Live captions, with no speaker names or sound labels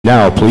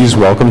Now, please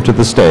welcome to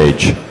the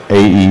stage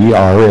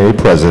AERA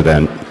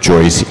President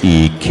Joyce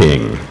E.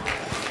 King.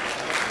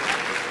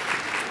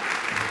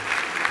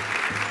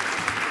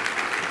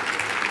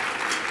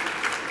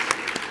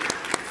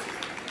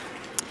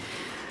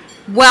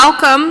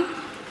 Welcome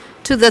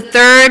to the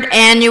third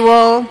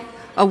annual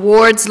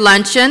awards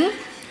luncheon,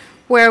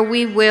 where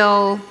we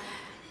will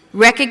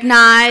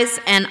recognize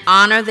and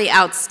honor the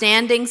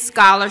outstanding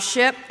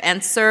scholarship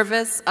and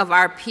service of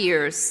our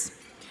peers.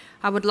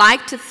 I would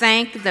like to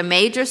thank the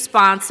major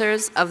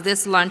sponsors of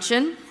this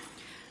luncheon: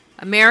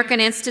 American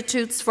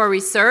Institutes for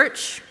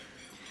Research,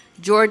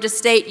 Georgia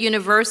State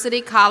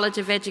University College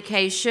of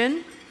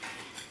Education,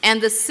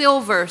 and the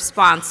silver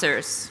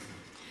sponsors: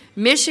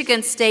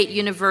 Michigan State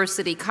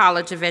University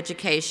College of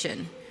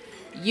Education,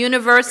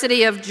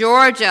 University of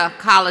Georgia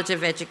College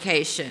of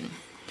Education,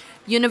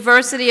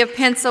 University of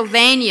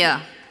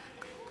Pennsylvania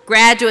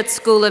Graduate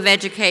School of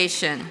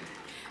Education,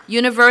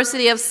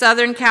 University of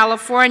Southern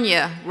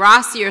California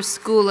Rossier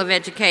School of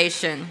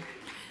Education,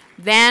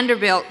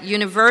 Vanderbilt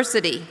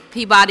University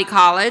Peabody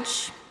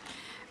College,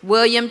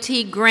 William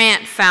T.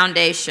 Grant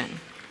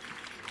Foundation.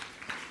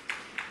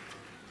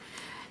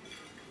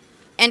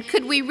 And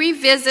could we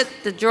revisit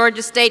the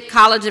Georgia State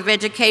College of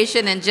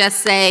Education and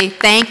just say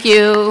thank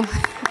you?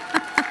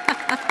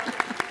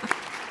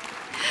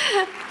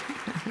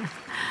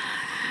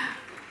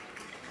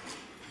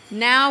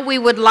 Now we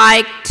would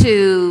like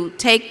to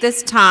take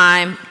this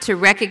time to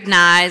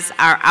recognize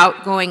our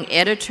outgoing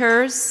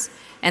editors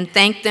and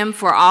thank them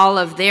for all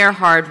of their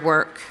hard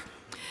work.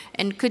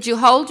 And could you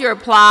hold your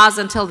applause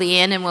until the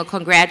end and we'll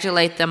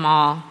congratulate them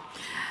all.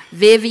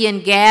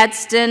 Vivian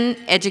Gadsden,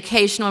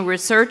 educational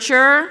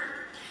researcher.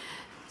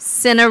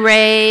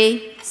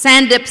 Sandip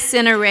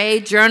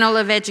Sinare, Journal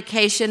of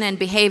Education and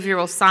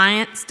Behavioral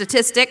Science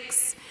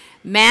Statistics.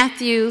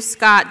 Matthew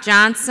Scott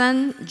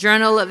Johnson,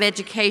 Journal of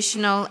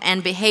Educational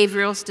and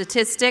Behavioral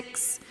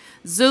Statistics.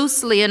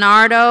 Zeus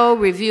Leonardo,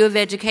 Review of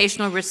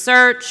Educational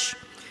Research.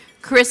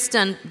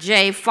 Kristen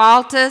J.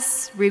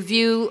 Faltis,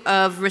 Review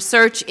of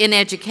Research in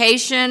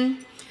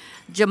Education.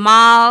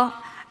 Jamal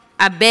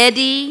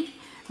Abedi,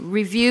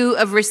 Review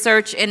of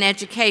Research in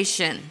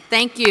Education.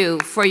 Thank you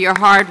for your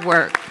hard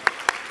work.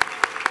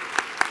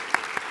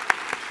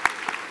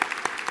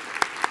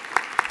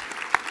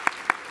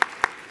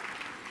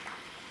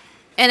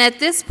 And at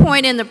this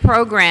point in the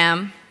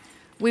program,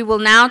 we will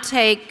now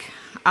take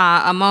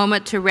a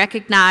moment to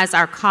recognize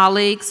our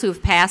colleagues who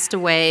have passed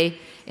away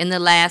in the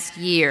last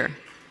year.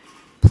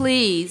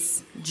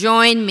 Please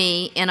join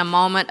me in a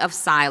moment of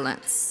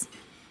silence.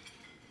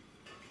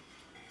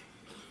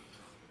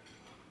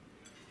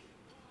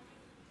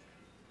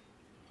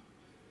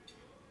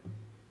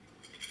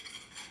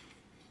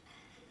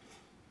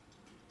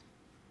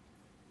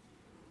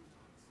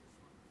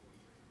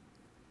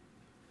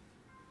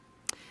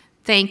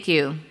 Thank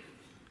you.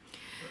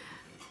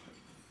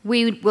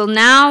 We will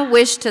now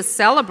wish to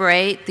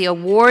celebrate the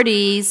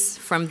awardees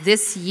from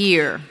this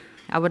year.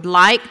 I would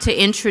like to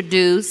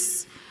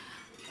introduce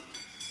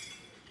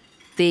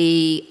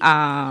the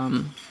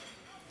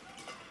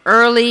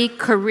Early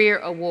Career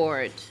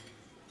Award.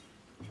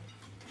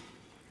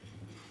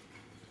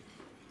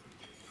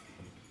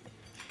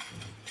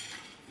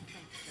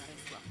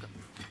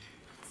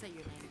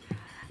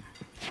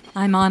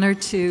 I'm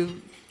honored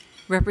to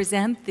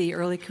represent the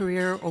Early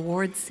Career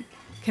Awards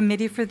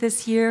Committee for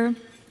this year.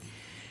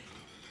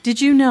 Did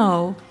you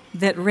know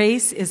that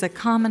race is a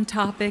common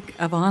topic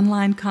of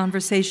online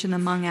conversation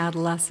among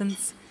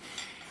adolescents,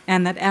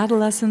 and that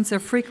adolescents are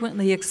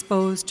frequently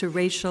exposed to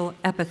racial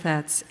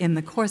epithets in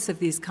the course of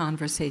these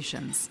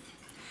conversations?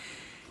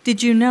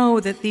 Did you know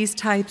that these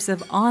types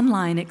of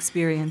online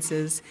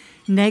experiences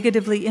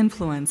negatively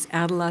influence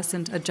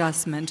adolescent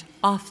adjustment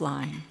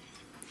offline?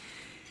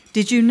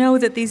 Did you know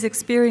that these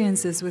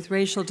experiences with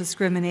racial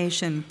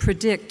discrimination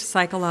predict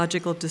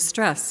psychological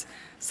distress,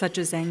 such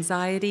as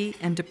anxiety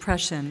and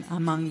depression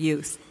among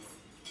youth?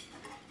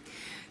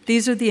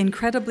 These are the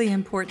incredibly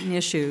important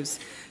issues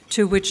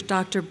to which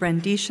Dr.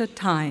 Brandisha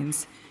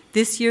Tynes,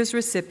 this year's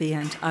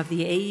recipient of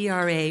the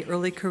AERA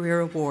Early Career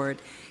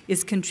Award,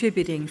 is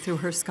contributing through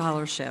her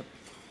scholarship.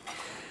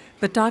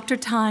 But Dr.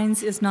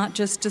 Tynes is not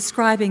just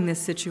describing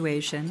this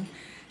situation.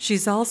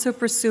 She's also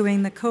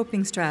pursuing the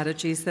coping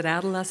strategies that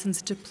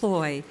adolescents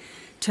deploy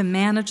to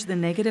manage the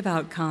negative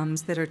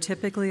outcomes that are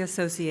typically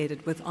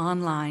associated with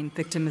online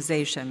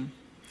victimization.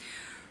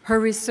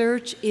 Her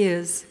research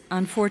is,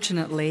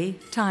 unfortunately,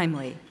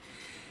 timely.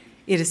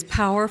 It is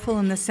powerful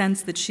in the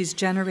sense that she's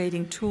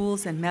generating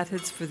tools and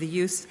methods for the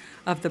use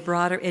of the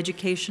broader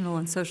educational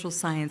and social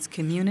science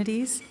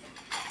communities.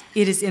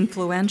 It is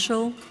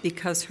influential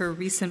because her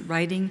recent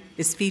writing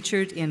is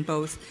featured in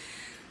both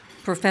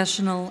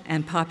professional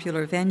and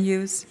popular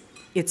venues.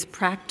 It's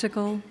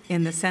practical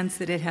in the sense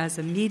that it has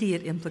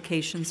immediate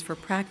implications for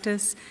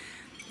practice.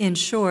 In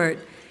short,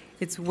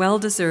 it's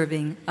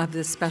well-deserving of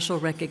this special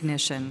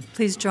recognition.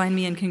 Please join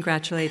me in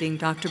congratulating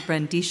Dr.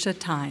 Brandisha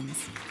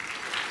Tynes.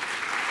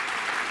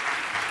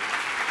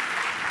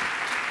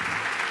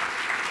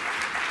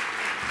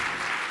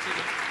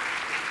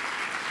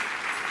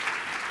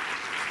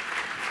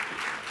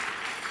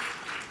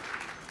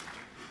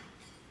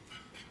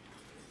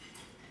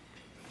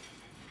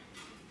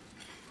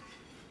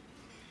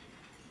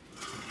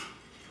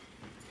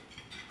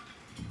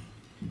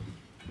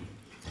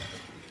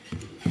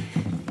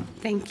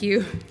 Thank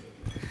you.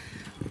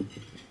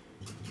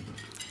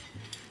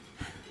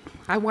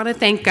 I want to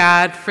thank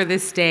God for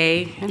this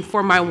day and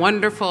for my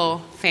wonderful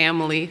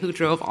family who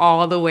drove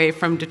all the way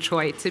from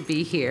Detroit to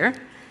be here.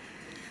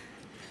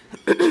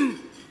 I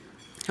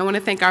want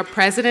to thank our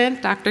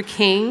president, Dr.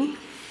 King,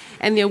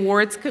 and the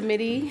awards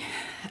committee,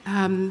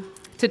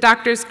 to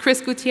Drs. Chris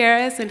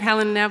Gutierrez and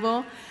Helen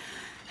Neville.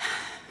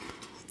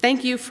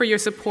 Thank you for your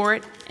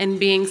support and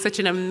being such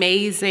an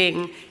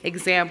amazing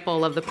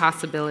example of the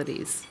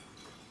possibilities.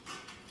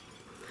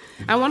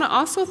 I want to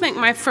also thank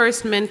my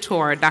first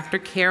mentor, Dr.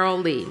 Carol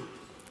Lee,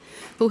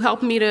 who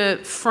helped me to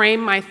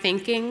frame my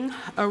thinking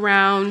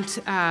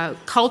around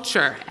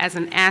culture as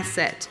an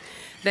asset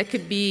that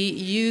could be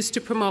used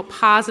to promote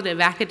positive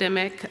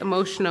academic,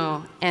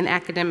 emotional, and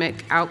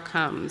academic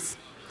outcomes.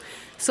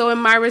 So in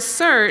my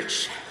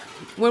research,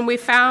 when we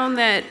found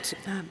that,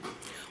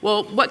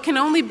 what can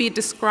only be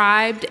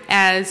described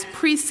as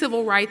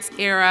pre-civil rights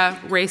era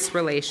race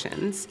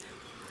relations,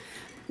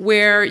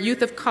 where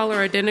youth of color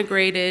are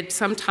denigrated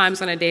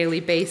sometimes on a daily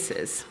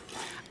basis,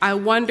 I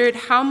wondered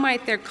how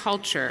might their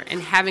culture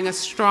and having a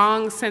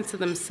strong sense of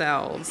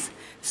themselves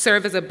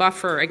serve as a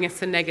buffer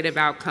against the negative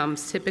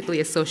outcomes typically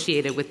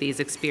associated with these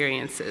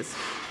experiences.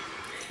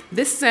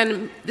 This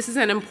is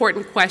an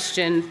important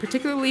question,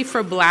 particularly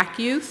for Black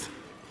youth,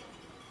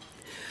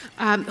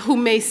 who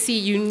may see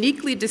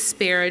uniquely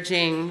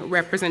disparaging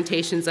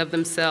representations of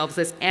themselves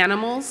as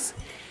animals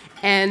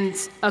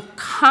and a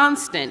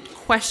constant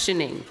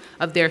questioning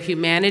of their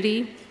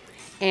humanity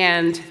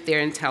and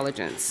their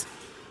intelligence.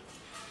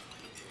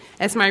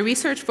 As my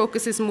research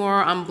focuses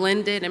more on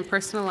blended and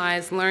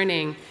personalized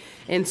learning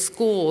in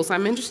schools,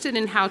 I'm interested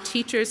in how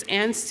teachers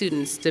and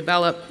students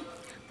develop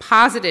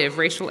positive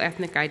racial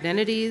ethnic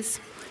identities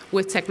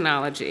with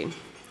technology.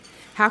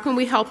 How can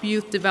we help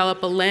youth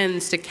develop a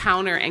lens to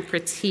counter and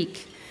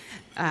critique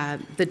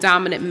the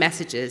dominant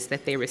messages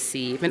that they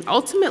receive, and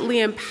ultimately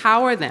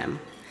empower them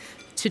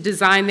to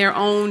design their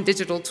own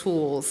digital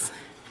tools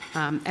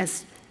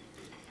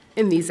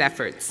in these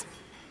efforts?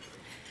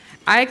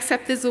 I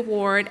accept this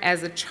award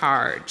as a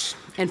charge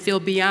and feel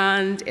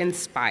beyond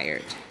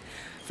inspired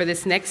for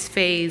this next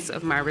phase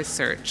of my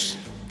research.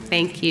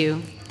 Thank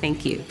you,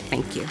 thank you,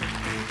 thank you.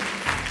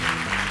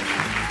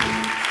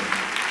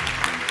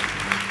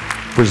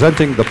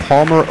 Presenting the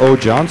Palmer O.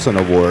 Johnson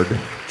Award,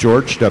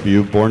 George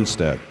W.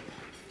 Bornstedt.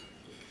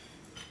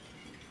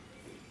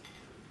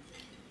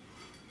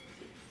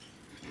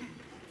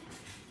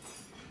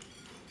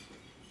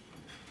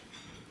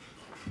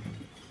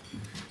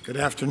 Good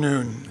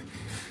afternoon.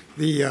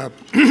 The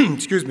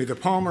excuse me, the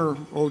Palmer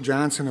O.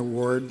 Johnson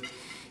Award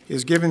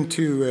is given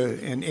to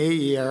an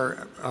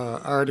AERA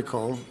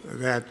article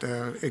that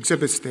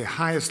exhibits the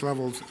highest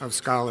levels of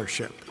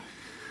scholarship.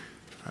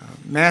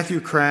 Matthew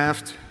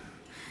Kraft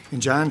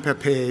and John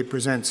Pepe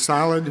present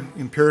solid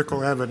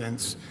empirical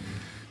evidence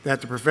that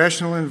the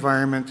professional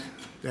environment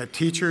that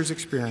teachers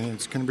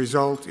experience can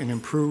result in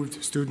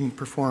improved student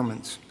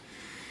performance.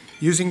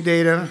 Using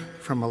data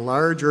from a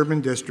large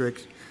urban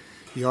district,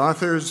 the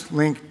authors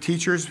link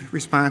teachers'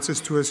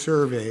 responses to a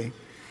survey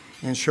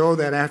and show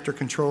that after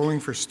controlling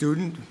for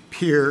student,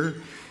 peer,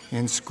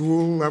 and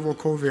school-level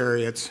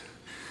covariates,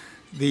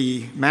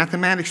 the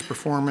mathematics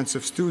performance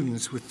of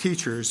students with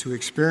teachers who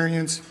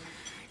experience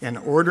an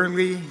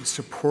orderly,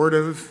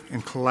 supportive,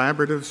 and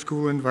collaborative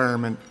school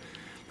environment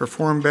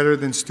perform better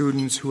than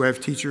students who have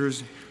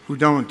teachers who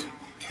don't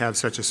have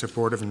such a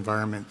supportive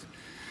environment.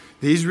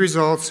 These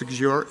results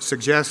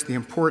suggest the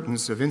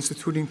importance of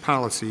instituting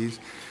policies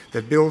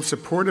that build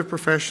supportive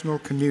professional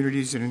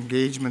communities and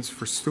engagements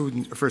for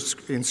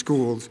students in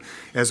schools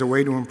as a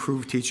way to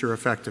improve teacher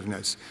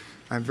effectiveness.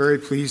 I'm very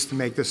pleased to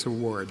make this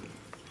award.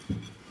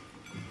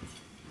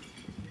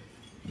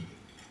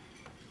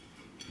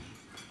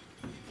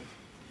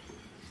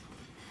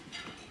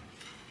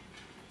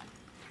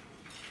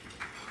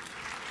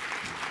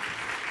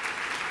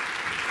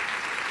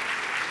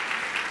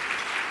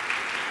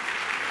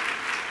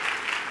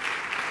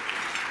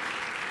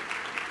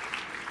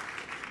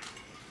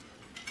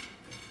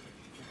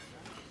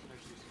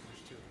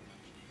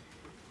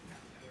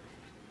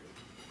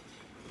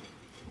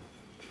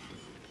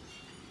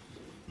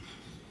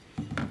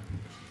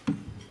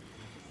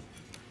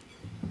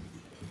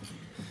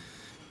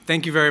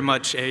 Thank you very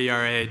much,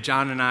 AERA.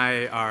 John and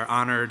I are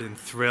honored and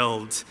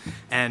thrilled.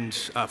 And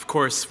of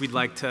course, we'd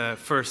like to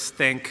first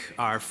thank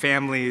our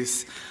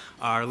families,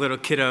 our little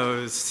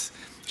kiddos,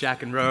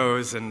 Jack and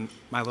Rose, and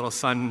my little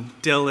son,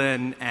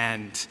 Dylan,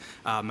 and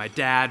my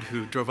dad,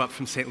 who drove up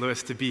from St.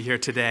 Louis to be here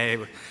today.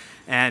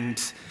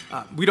 And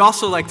we'd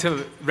also like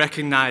to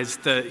recognize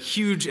the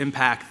huge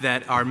impact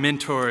that our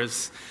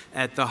mentors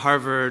at the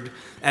Harvard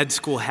Ed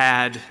School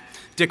had.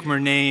 Dick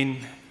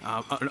Murnane,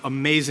 an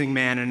amazing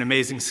man, an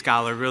amazing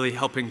scholar, really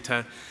helping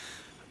to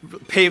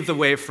pave the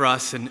way for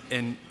us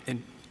and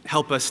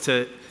help us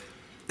to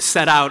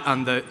set out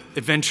on the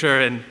adventure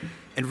and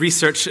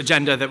research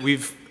agenda that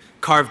we've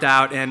carved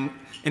out. And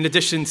in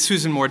addition,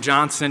 Susan Moore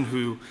Johnson,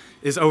 who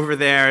is over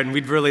there, and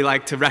we'd really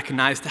like to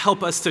recognize to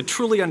help us to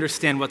truly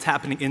understand what's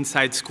happening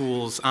inside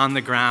schools, on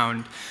the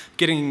ground,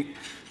 getting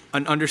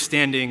an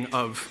understanding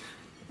of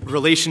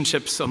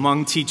relationships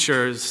among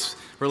teachers,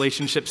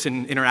 relationships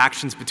and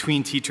interactions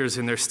between teachers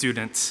and their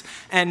students.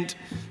 And,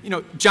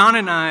 John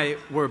and I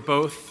were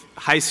both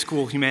high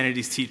school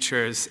humanities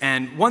teachers,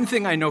 and one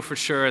thing I know for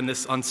sure in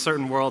this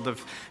uncertain world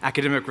of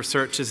academic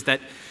research is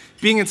that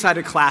being inside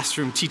a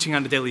classroom, teaching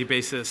on a daily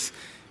basis,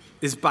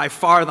 is by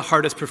far the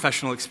hardest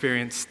professional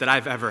experience that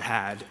I've ever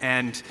had,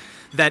 and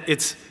that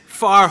it's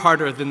far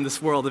harder than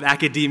this world of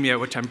academia,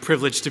 which I'm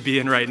privileged to be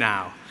in right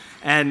now.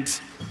 And,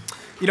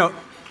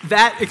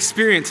 that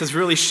experience has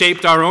really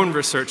shaped our own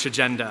research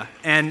agenda.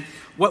 And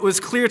what was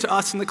clear to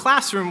us in the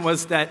classroom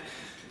was that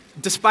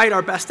despite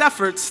our best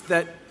efforts,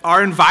 that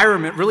our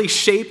environment really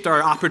shaped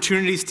our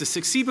opportunities to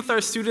succeed with our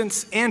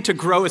students and to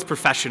grow as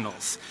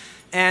professionals.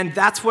 And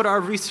that's what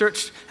our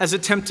research has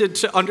attempted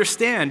to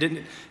understand.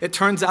 And it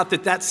turns out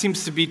that that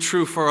seems to be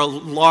true for a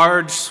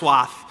large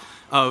swath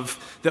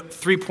of the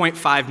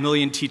 3.5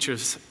 million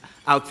teachers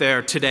out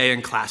there today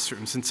in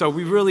classrooms. And so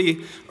we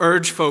really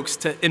urge folks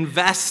to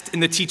invest in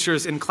the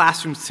teachers in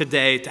classrooms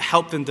today to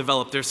help them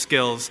develop their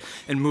skills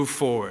and move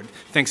forward.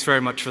 Thanks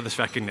very much for this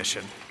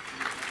recognition.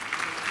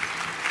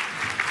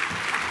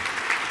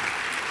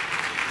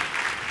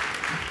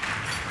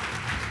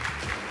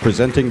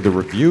 Presenting the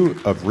Review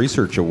of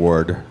Research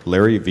Award,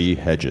 Larry V.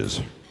 Hedges.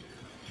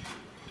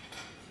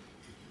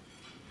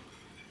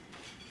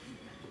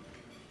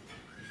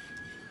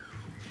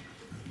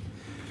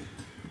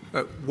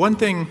 One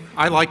thing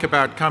I like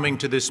about coming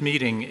to this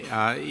meeting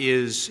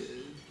is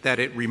that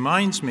it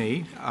reminds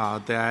me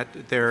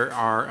that there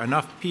are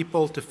enough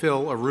people to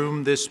fill a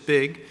room this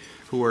big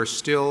who are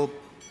still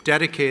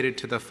dedicated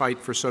to the fight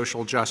for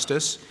social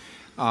justice.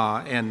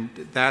 And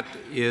that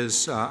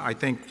is, I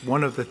think,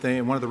 one of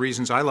the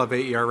reasons I love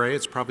AERA.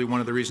 It's probably one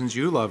of the reasons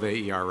you love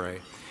AERA.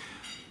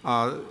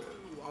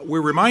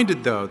 We're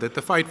reminded, though, that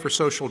the fight for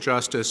social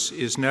justice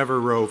is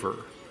never over.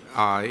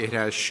 It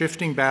has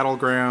shifting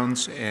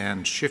battlegrounds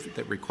and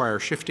that require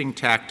shifting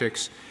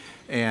tactics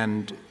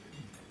and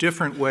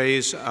different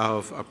ways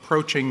of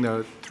approaching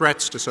the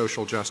threats to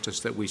social justice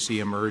that we see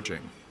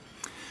emerging.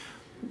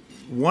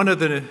 One of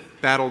the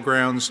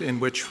battlegrounds in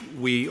which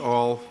we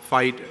all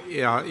fight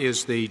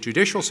is the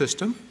judicial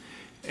system,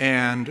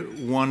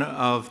 and one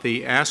of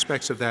the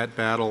aspects of that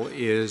battle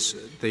is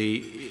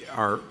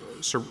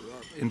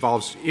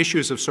involves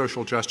issues of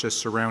social justice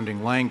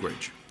surrounding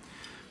language.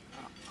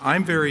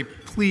 I'm very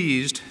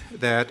pleased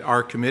that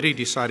our committee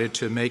decided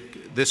to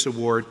make this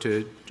award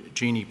to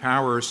Jeannie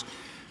Powers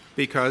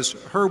because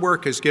her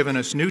work has given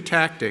us new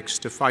tactics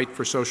to fight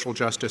for social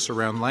justice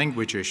around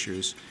language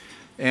issues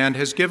and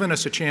has given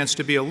us a chance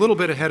to be a little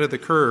bit ahead of the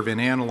curve in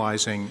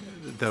analyzing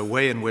the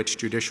way in which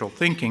judicial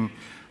thinking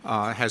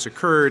has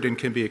occurred and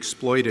can be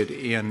exploited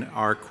in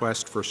our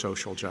quest for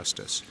social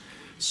justice.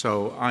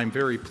 So I'm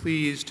very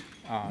pleased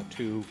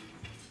to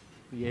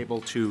be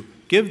able to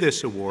give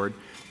this award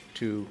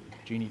to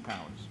Jeannie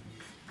Powers.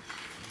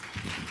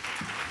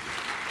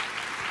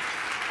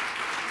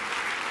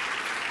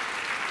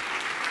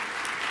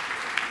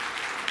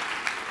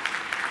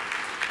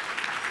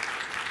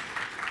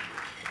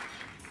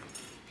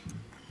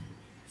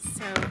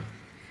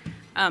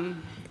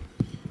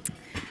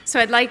 So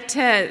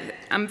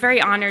I'm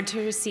very honored to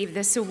receive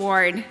this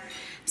award.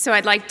 So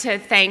I'd like to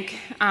thank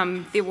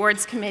the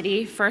awards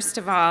committee, first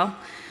of all.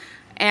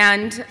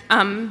 And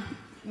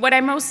what I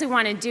mostly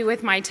want to do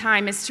with my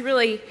time is to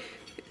really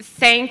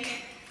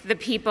thank the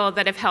people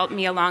that have helped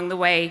me along the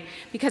way.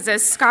 Because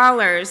as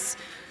scholars,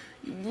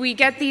 we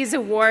get these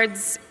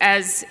awards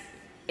as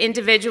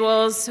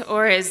individuals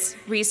or as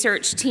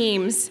research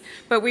teams,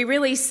 but we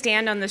really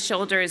stand on the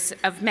shoulders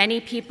of many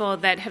people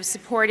that have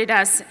supported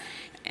us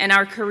in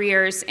our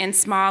careers in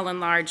small and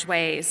large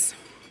ways.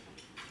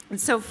 And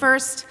so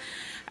first,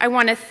 I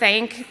want to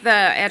thank the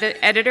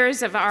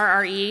editors of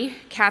RRE,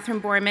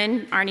 Catherine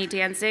Borman, Arnie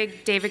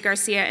Danzig, David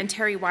Garcia, and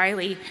Terry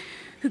Wiley,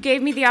 who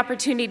gave me the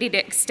opportunity to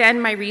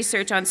extend my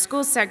research on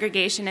school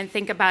segregation and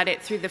think about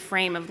it through the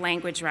frame of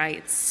language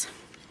rights.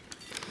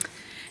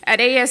 At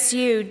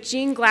ASU,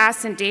 Jean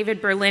Glass and David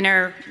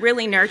Berliner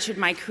really nurtured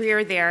my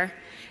career there,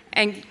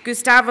 and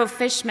Gustavo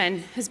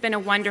Fishman has been a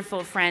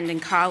wonderful friend and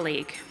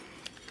colleague.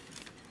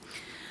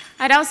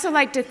 I'd also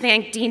like to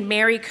thank Dean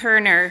Mary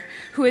Kerner,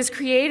 who has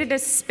created a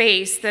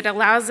space that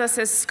allows us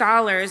as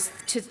scholars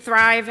to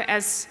thrive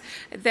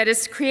that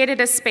has created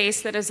a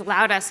space that has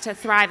allowed us to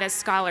thrive as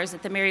scholars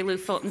at the Mary Lou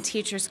Fulton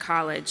Teachers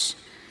College.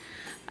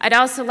 I'd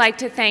also like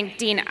to thank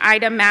Dean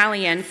Ida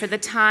Malian for the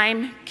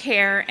time,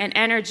 care, and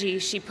energy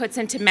she puts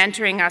into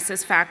mentoring us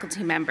as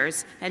faculty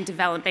members and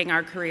developing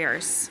our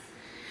careers.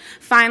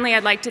 Finally,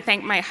 I'd like to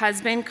thank my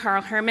husband,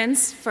 Carl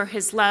Hermans, for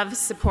his love,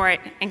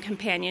 support, and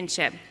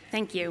companionship.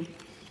 Thank you.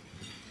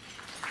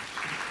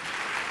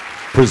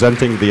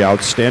 Presenting the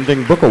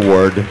Outstanding Book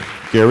Award,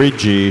 Gary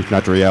G.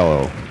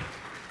 Nadriello.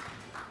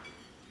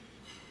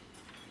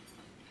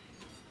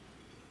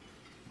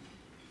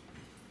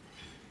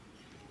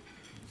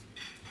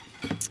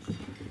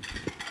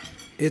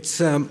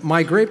 It's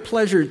my great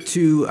pleasure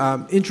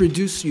to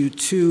introduce you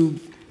to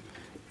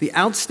the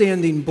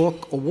Outstanding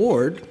Book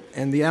Award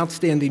and the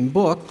Outstanding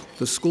Book,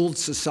 The Schooled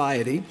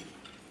Society,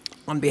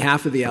 on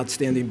behalf of the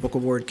Outstanding Book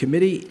Award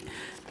Committee.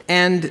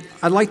 And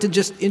I'd like to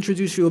just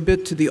introduce you a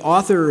bit to the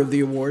author of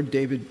the award,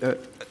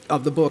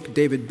 of the book,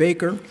 David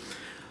Baker,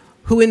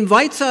 who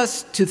invites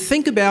us to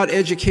think about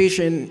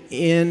education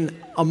in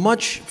a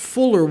much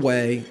fuller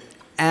way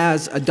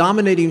as a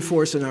dominating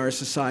force in our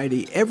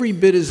society, every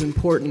bit as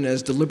important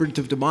as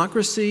deliberative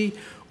democracy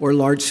or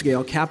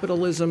large-scale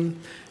capitalism.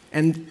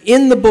 And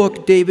in the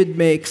book, David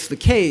makes the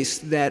case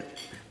that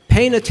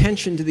paying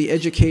attention to the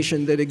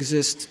education that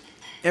exists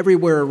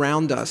everywhere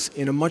around us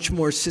in a much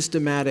more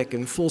systematic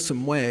and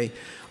fulsome way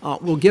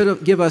will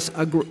give us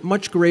a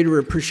much greater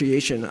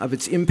appreciation of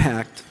its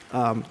impact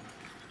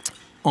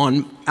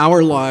on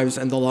our lives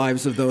and the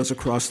lives of those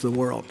across the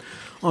world.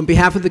 On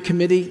behalf of the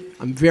committee,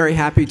 I'm very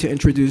happy to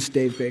introduce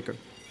Dave Baker.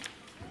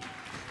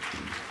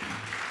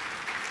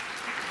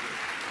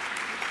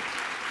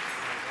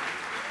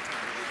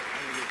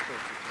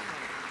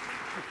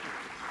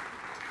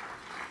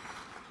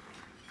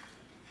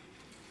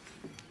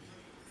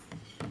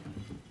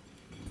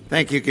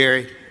 Thank you,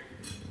 Gary.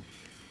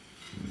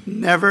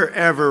 Never,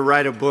 ever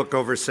write a book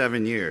over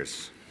 7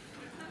 years.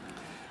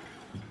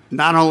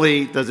 Not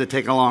only does it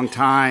take a long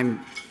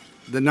time,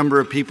 the number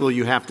of people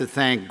you have to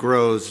thank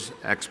grows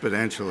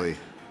exponentially.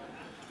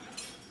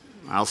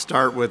 I'll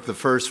start with the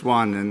first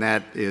one, and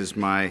that is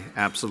my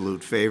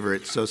absolute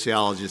favorite,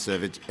 sociologist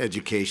of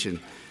education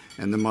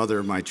and the mother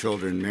of my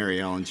children, Mary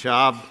Ellen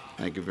Schaub.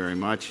 Thank you very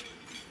much.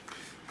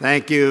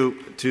 Thank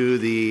you to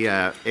the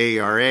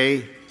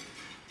AERA.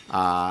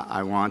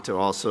 I want to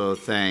also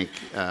thank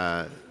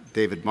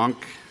David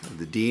Monk,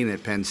 the dean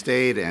at Penn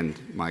State, and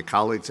my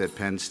colleagues at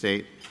Penn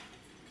State.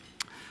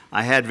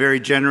 I had very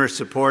generous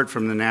support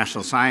from the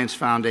National Science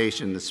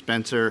Foundation, the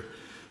Spencer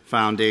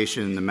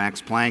Foundation, the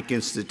Max Planck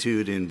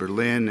Institute in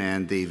Berlin,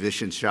 and the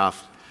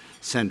Wissenschaft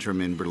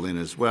Zentrum in Berlin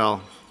as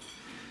well.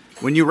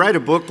 When you write a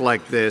book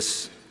like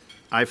this,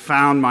 I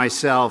found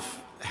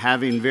myself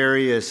having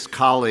various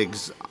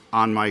colleagues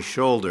on my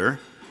shoulder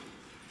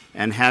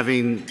and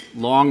having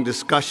long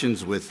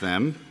discussions with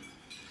them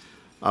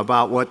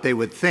about what they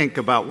would think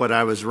about what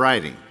I was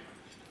writing.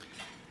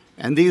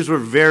 And these were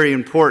very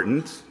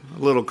important, a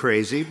little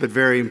crazy, but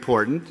very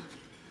important.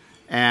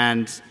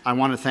 And I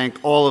want to thank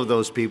all of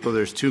those people.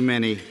 There's too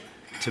many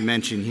to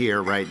mention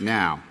here right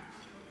now.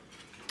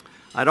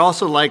 I'd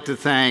also like to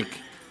thank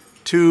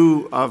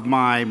two of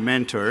my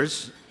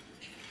mentors.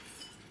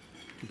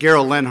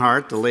 Gerald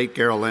Lenhardt, the late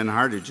Gerald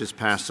Lenhardt, who just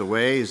passed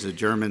away, is a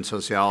German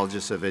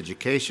sociologist of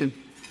education,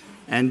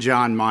 and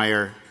John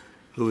Meyer,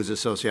 who is a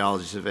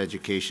sociologist of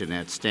education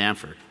at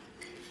Stanford.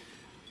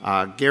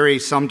 Gary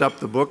summed up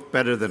the book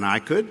better than I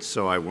could,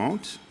 so I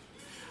won't.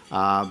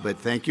 But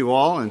thank you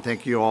all, and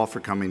thank you all for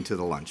coming to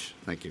the lunch.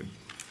 Thank you.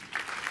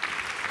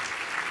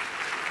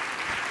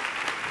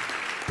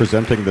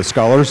 Presenting the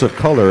Scholars of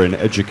Color in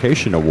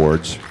Education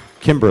Awards,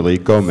 Kimberly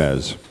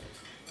Gomez.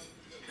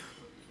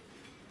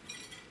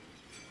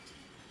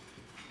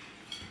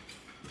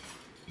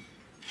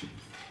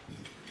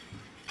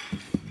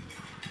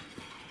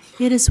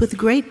 It is with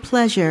great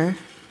pleasure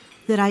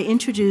that I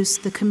introduce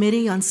the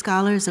Committee on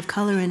Scholars of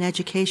Color in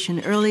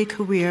Education Early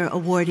Career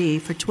Awardee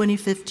for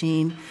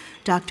 2015,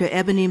 Dr.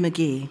 Ebony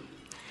McGee.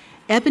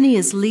 Ebony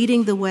is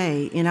leading the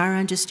way in our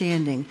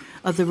understanding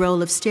of the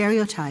role of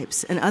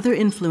stereotypes and other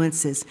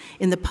influences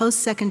in the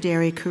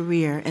post-secondary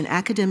career and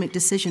academic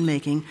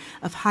decision-making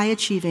of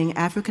high-achieving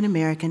African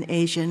American,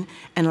 Asian,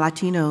 and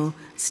Latino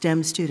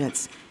STEM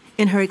students.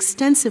 In her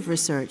extensive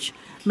research,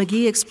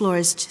 McGee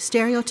explores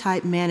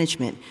stereotype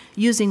management,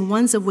 using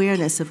one's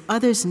awareness of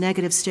others'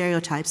 negative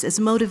stereotypes as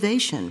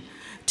motivation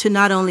to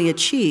not only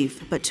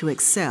achieve, but to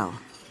excel.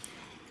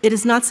 It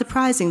is not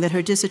surprising that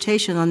her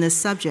dissertation on this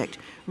subject,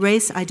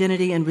 Race,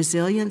 Identity, and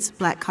Resilience,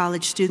 Black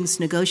College Students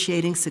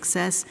Negotiating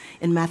Success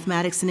in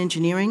Mathematics and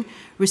Engineering,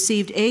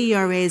 received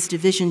AERA's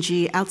Division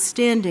G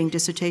Outstanding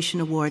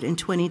Dissertation Award in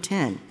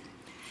 2010.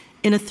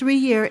 In a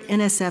 3-year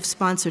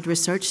NSF-sponsored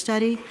research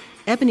study,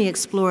 Ebony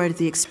explored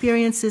the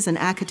experiences and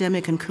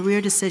academic and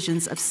career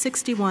decisions of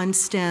 61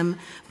 STEM,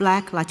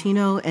 Black,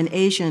 Latino, and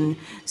Asian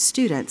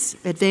students,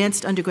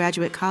 advanced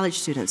undergraduate college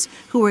students,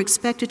 who were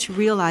expected to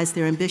realize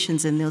their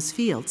ambitions in those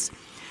fields.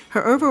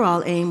 Her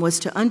overall aim was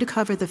to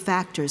uncover the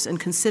factors and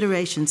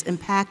considerations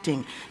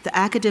impacting the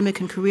academic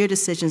and career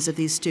decisions of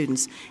these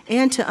students,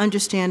 and to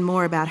understand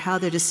more about how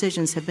their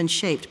decisions have been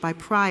shaped by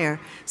prior,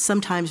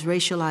 sometimes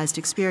racialized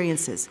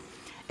experiences.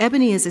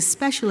 Ebony is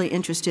especially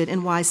interested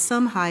in why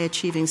some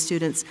high-achieving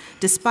students,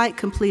 despite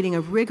completing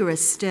a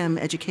rigorous STEM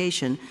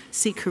education,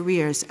 seek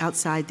careers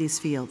outside these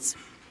fields.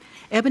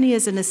 Ebony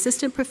is an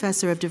assistant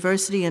professor of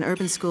diversity and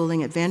urban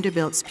schooling at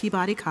Vanderbilt's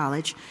Peabody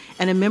College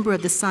and a member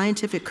of the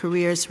Scientific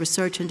Careers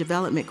Research and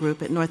Development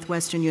Group at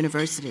Northwestern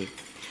University.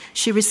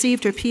 She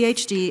received her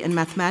PhD in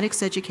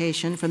mathematics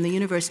education from the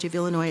University of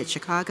Illinois at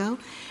Chicago,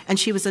 and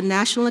she was a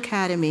National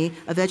Academy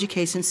of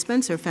Education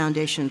Spencer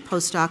Foundation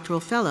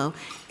postdoctoral fellow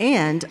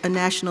and a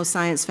National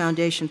Science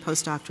Foundation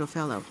postdoctoral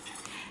fellow.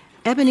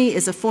 Ebony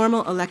is a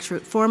former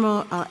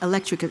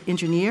electric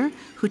engineer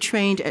who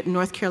trained at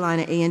North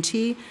Carolina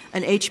A&T,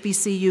 an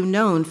HBCU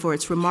known for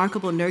its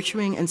remarkable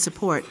nurturing and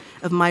support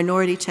of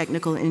minority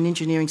technical and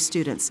engineering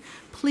students.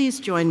 Please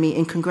join me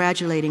in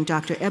congratulating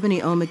Dr.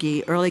 Ebony O.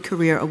 McGee, Early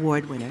Career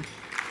Award winner.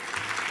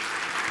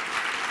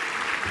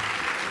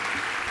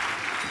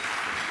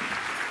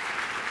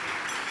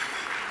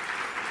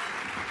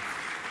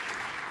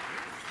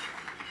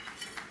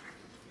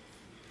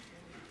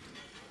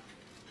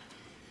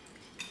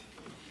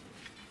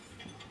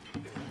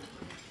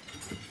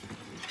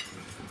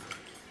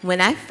 When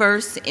I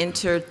first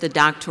entered the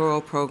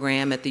doctoral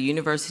program at the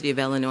University of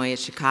Illinois at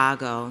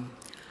Chicago,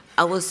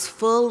 I was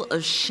full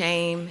of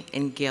shame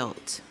and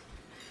guilt.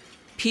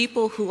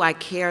 People who I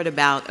cared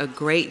about a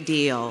great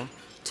deal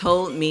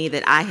told me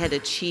that I had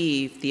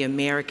achieved the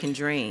American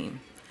dream.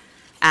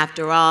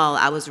 After all,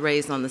 I was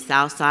raised on the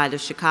south side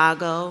of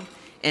Chicago,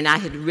 and I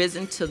had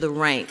risen to the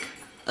rank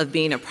of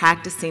being a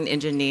practicing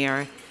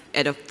engineer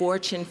at a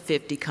Fortune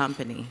 50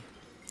 company.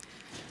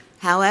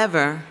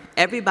 However,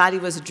 everybody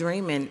was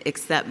dreaming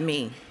except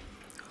me.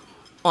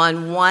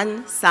 On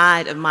one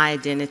side of my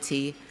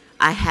identity,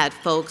 I had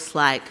folks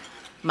like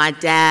my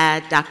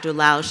dad, Dr.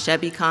 Lal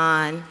Shebi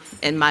Khan,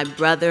 and my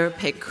brother,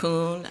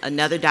 Pekun,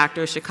 another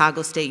doctor at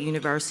Chicago State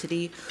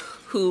University,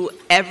 who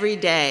every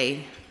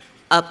day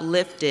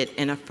uplifted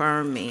and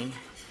affirmed me.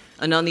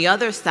 And on the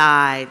other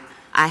side,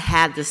 I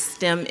had the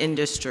STEM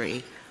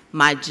industry,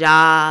 my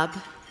job,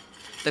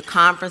 the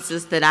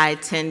conferences that I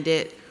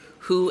attended,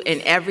 who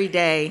in every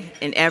day,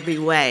 in every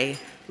way,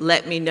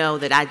 let me know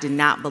that I did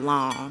not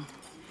belong.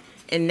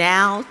 And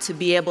now to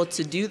be able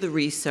to do the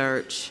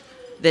research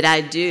that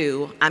I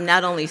do, I'm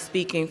not only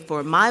speaking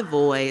for my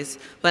voice,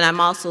 but I'm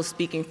also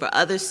speaking for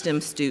other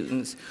STEM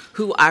students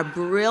who are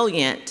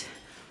brilliant,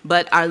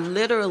 but are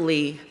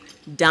literally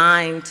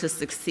dying to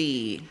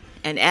succeed.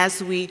 And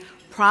as we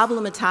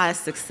problematize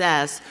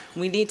success,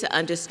 we need to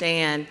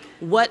understand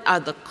what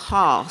are the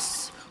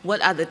costs,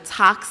 what are the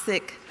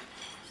toxic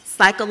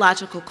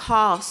psychological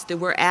costs that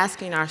we're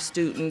asking our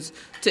students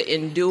to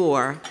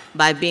endure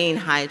by being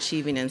high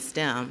achieving in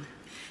STEM.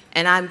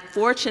 And I'm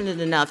fortunate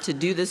enough to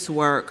do this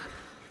work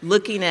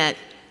looking at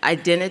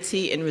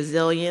identity and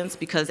resilience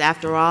because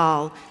after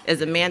all,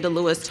 as Amanda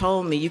Lewis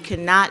told me, you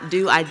cannot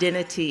do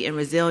identity and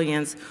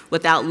resilience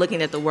without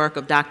looking at the work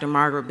of Dr.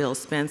 Margaret Bill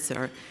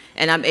Spencer.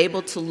 And I'm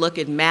able to look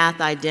at math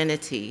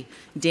identity,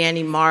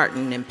 Danny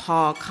Martin and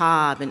Paul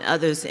Cobb and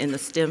others in the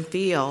STEM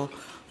field.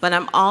 But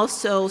I'm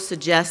also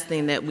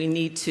suggesting that we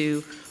need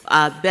to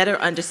better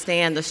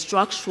understand the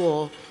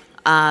structural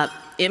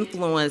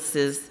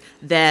influences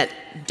that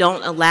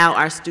don't allow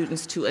our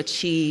students to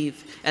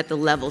achieve at the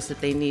levels that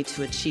they need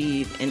to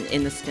achieve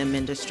in the STEM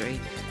industry.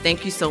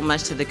 Thank you so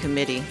much to the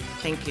committee.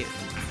 Thank you.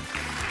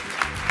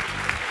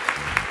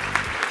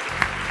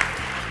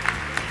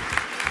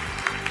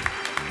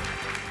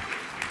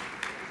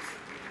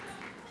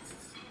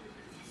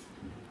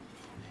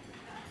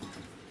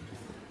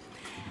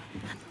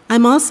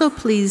 I'm also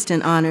pleased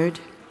and honored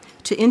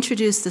to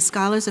introduce the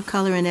Scholars of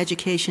Color in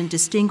Education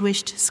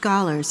Distinguished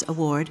Scholars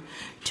Award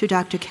to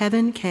Dr.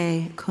 Kevin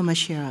K.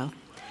 Kumashiro.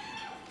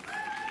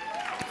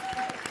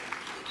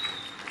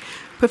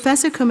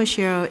 Professor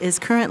Kumashiro is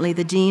currently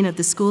the Dean of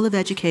the School of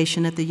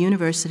Education at the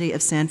University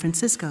of San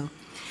Francisco.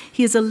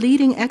 He is a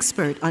leading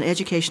expert on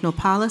educational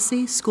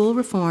policy, school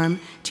reform,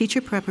 teacher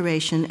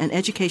preparation, and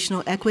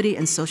educational equity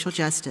and social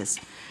justice.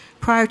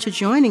 Prior to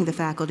joining the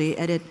faculty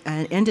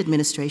and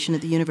administration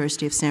at the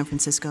University of San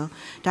Francisco,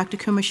 Dr.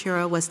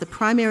 Kumashiro was the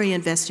primary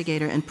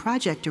investigator and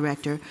project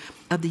director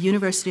of the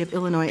University of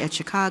Illinois at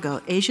Chicago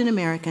Asian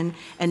American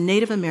and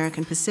Native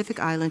American Pacific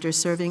Islander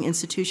Serving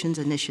Institutions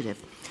Initiative,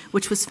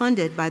 which was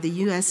funded by the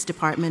U.S.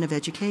 Department of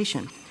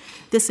Education.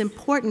 This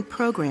important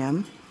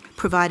program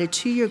provided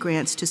two-year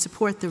grants to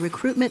support the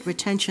recruitment,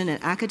 retention,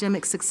 and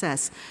academic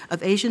success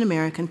of Asian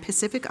American,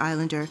 Pacific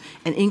Islander,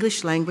 and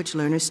English language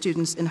learner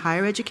students in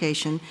higher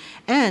education,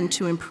 and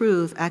to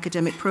improve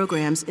academic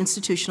programs,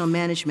 institutional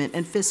management,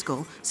 and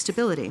fiscal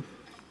stability.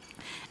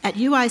 At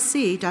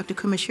UIC, Dr.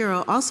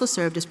 Kumashiro also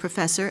served as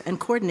professor and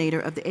coordinator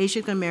of the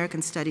Asian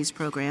American Studies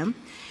program.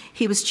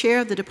 He was chair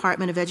of the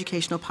Department of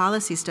Educational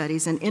Policy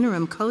Studies and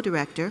interim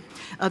co-director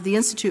of the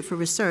Institute for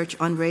Research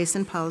on Race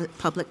and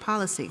Public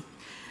Policy.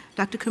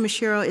 Dr.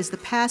 Kumashiro is the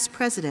past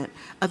president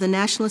of the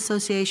National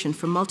Association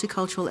for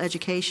Multicultural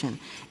Education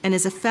and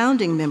is a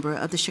founding member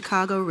of the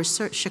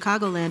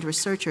Chicagoland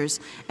Researchers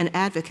and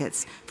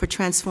Advocates for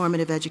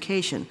Transformative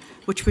Education,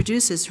 which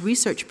produces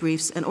research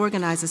briefs and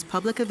organizes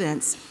public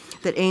events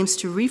that aims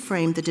to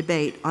reframe the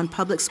debate on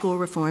public school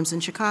reforms in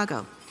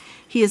Chicago.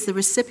 He is the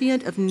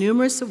recipient of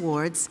numerous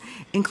awards,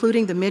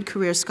 including the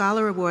Mid-Career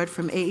Scholar Award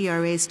from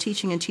AERA's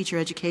Teaching and Teacher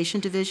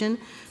Education Division,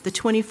 the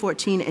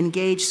 2014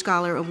 Engaged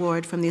Scholar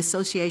Award from the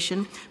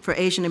Association for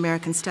Asian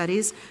American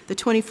Studies, the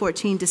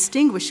 2014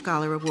 Distinguished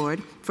Scholar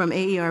Award from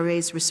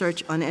AERA's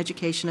Research on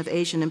Education of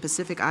Asian and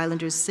Pacific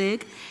Islanders,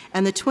 SIG,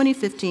 and the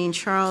 2015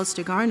 Charles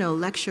DeGarno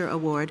Lecture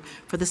Award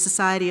for the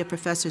Society of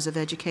Professors of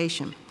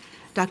Education.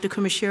 Dr.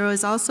 Kumashiro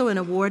is also an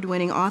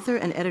award-winning author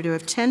and editor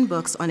of 10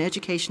 books on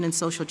education and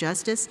social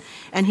justice,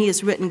 and he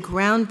has written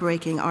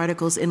groundbreaking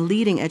articles in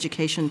leading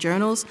education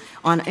journals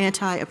on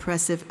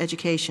anti-oppressive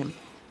education.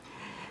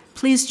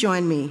 Please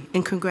join me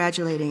in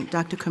congratulating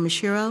Dr.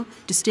 Kumashiro,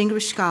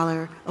 Distinguished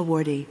Scholar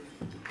Awardee.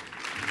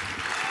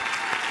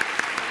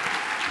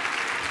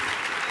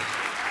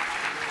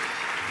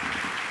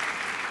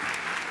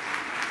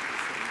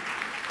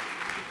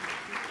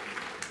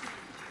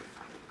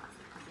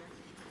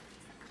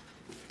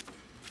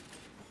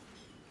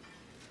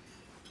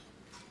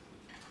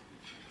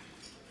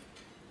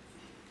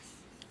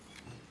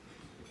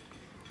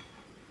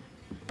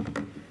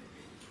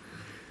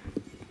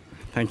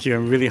 Thank you.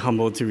 I'm really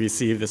humbled to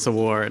receive this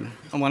award.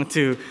 I wanted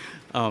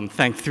to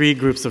thank three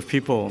groups of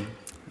people.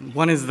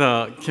 One is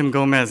the Kim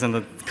Gomez and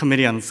the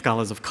Committee on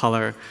Scholars of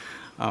Color,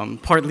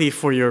 partly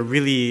for your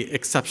really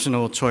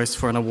exceptional choice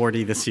for an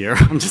awardee this year.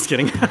 I'm just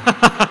kidding.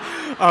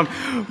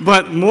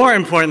 But more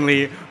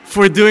importantly,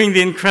 for doing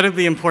the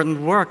incredibly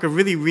important work of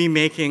really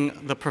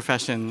remaking the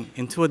profession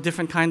into a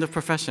different kind of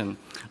profession,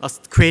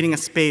 creating a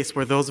space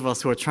where those of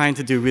us who are trying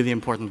to do really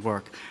important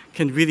work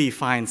can really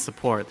find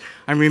support.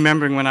 I'm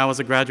remembering when I was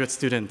a graduate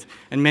student,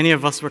 and many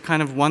of us were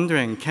kind of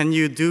wondering, can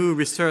you do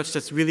research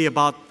that's really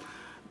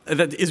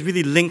that is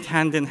really linked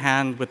hand in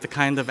hand with the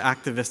kind of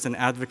activist and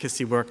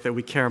advocacy work that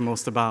we care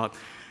most about,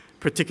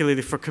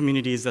 particularly for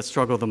communities that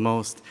struggle the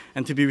most.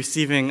 And to be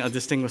receiving a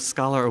Distinguished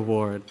Scholar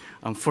Award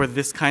for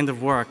this kind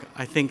of work,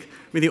 I think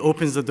really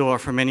opens the door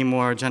for many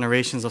more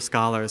generations of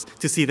scholars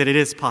to see that it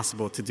is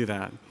possible to do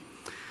that.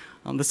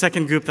 The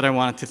second group that I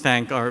wanted to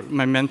thank are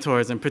my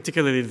mentors, and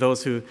particularly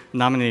those who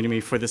nominated me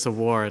for this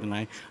award. And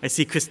I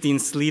see Christine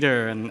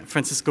Sleater and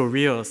Francisco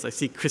Rios. I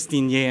see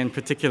Christine Ye in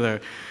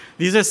particular.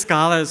 These are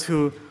scholars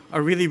who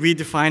are really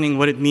redefining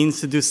what it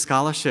means to do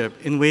scholarship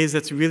in ways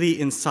that's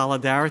really in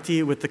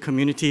solidarity with the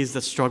communities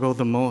that struggle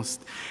the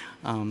most.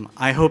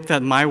 I hope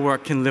that my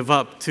work can live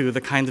up to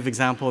the kind of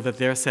example that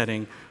they're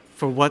setting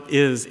for what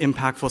is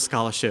impactful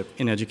scholarship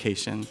in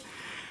education.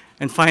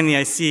 And finally,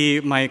 I see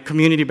my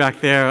community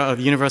back there of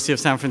the University of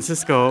San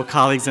Francisco,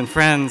 colleagues and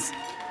friends.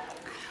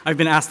 I've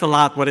been asked a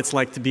lot what it's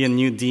like to be a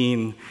new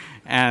dean,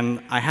 and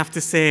I have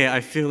to say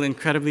I feel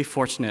incredibly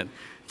fortunate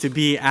to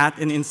be at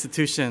an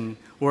institution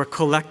where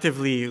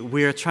collectively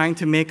we are trying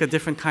to make a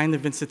different kind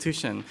of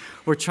institution.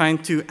 We're trying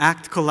to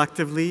act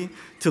collectively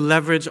to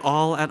leverage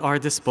all at our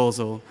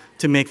disposal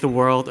to make the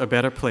world a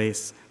better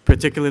place,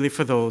 particularly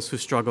for those who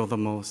struggle the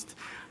most.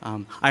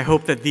 I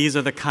hope that these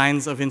are the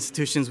kinds of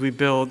institutions we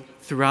build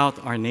throughout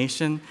our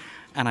nation,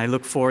 and I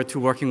look forward to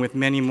working with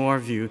many more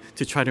of you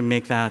to try to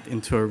make that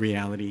into a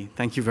reality.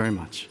 Thank you very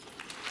much.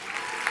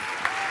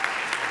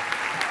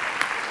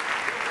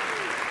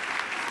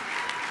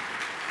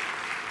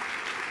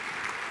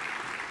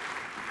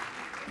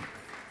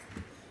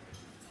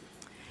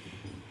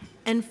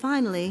 And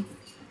finally,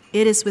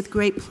 it is with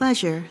great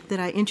pleasure that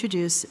I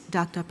introduce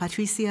Dr.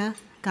 Patricia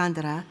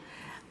Gandara,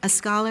 a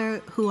scholar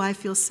who I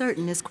feel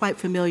certain is quite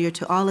familiar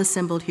to all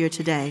assembled here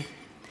today.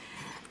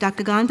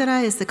 Dr.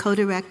 Gandara is the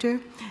co-director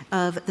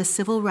of the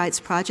Civil Rights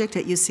Project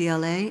at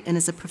UCLA and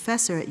is a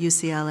professor at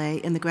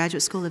UCLA in the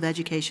Graduate School of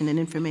Education and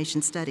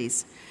Information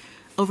Studies.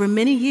 Over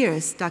many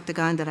years, Dr.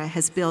 Gandara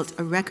has built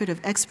a record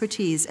of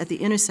expertise at the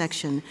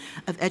intersection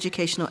of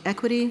educational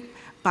equity,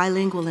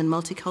 bilingual and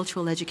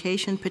multicultural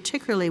education,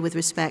 particularly with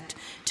respect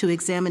to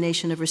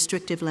examination of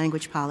restrictive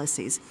language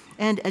policies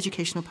and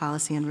educational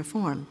policy and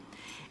reform.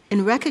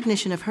 In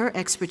recognition of her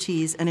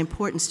expertise and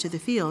importance to the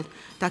field,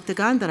 Dr.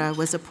 Gandara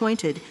was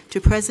appointed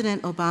to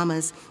President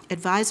Obama's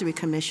Advisory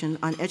Commission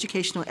on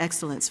Educational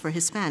Excellence for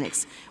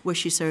Hispanics, where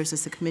she serves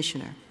as the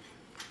commissioner.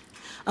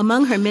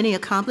 Among her many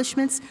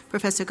accomplishments,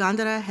 Professor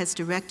Gandara has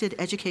directed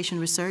education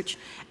research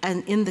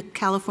and in the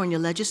California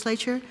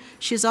legislature.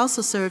 She has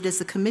also served as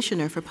the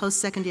commissioner for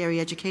post-secondary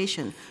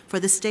education for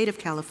the state of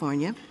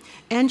California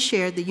and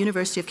chaired the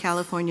University of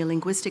California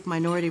Linguistic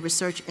Minority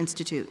Research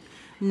Institute.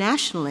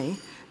 Nationally,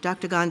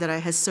 Dr.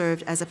 Gandara has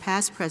served as a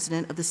past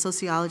president of the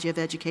Sociology of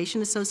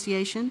Education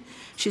Association.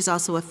 She's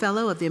also a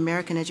fellow of the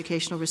American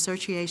Educational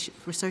Research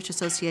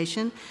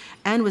Association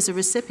and was a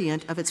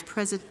recipient of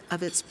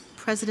its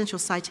presidential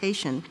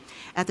citation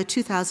at the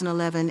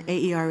 2011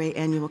 AERA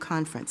Annual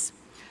Conference.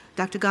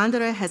 Dr.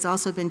 Gandara has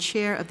also been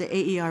chair of the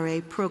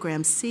AERA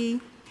Program C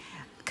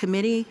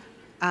Committee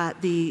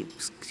the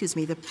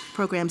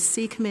Program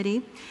C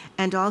Committee,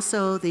 and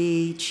also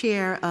the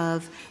chair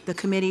of the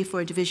Committee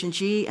for Division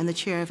G and the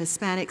chair of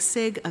Hispanic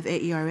SIG of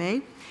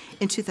AERA.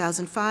 In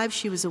 2005,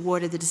 she was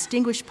awarded the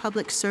Distinguished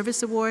Public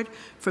Service Award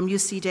from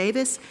UC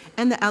Davis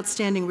and the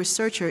Outstanding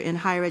Researcher in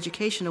Higher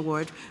Education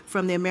Award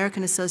from the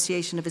American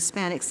Association of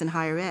Hispanics in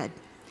Higher Ed.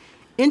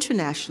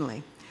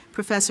 Internationally,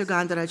 Professor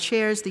Gondara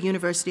chairs the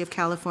University of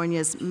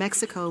California's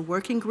Mexico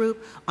Working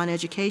Group on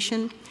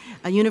Education,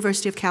 a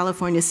University of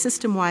California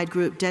system-wide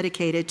group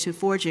dedicated to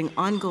forging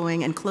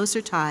ongoing and closer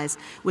ties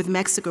with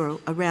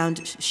Mexico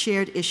around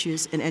shared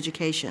issues in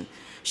education.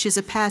 She is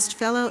a past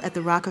fellow at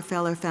the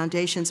Rockefeller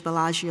Foundation's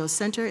Bellagio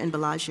Center in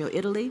Bellagio,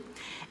 Italy,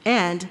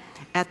 and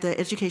at the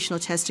Educational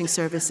Testing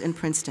Service in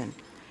Princeton.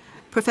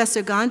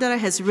 Professor Gondara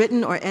has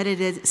written or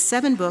edited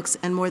 7 books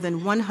and more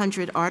than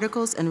 100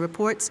 articles and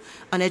reports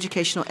on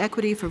educational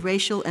equity for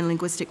racial and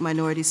linguistic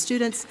minority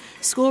students,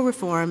 school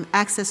reform,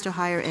 access to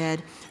higher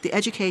ed, the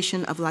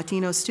education of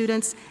Latino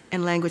students,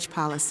 and language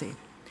policy.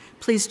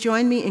 Please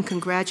join me in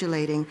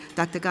congratulating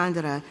Dr.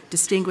 Gondara,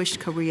 Distinguished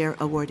Career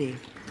Awardee.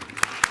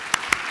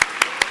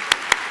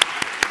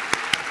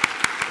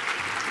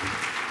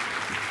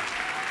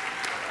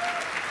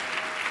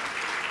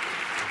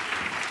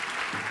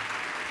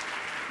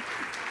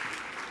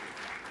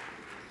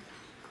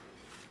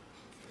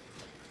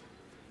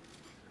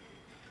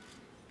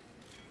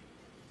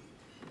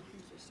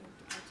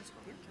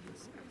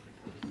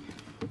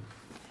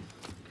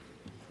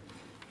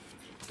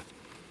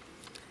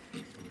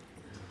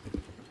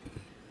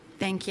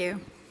 Thank you.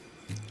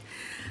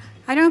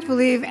 I don't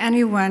believe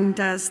anyone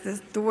does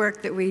the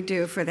work that we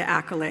do for the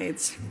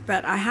accolades,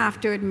 but I have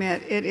to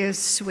admit it is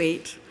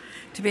sweet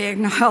to be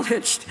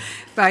acknowledged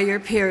by your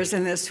peers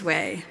in this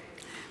way.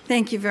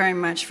 Thank you very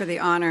much for the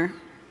honor.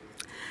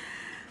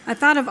 I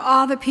thought of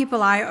all the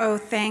people I owe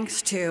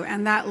thanks to,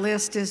 and that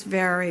list is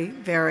very,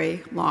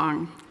 very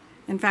long.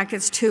 In fact,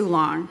 it's too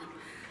long.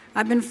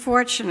 I've been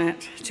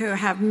fortunate to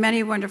have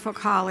many wonderful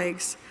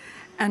colleagues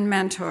and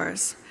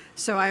mentors,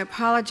 so I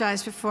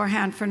apologize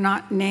beforehand for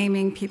not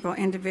naming people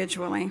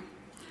individually.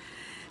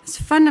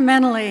 So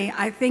fundamentally,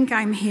 I think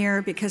I'm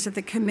here because of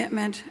the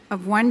commitment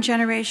of one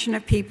generation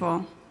of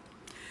people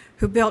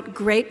who built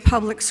great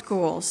public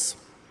schools,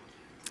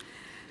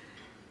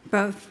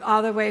 both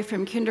all the way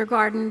from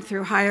kindergarten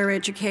through higher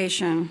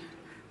education,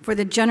 for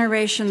the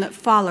generation that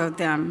followed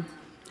them,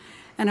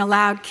 and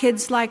allowed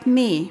kids like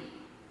me,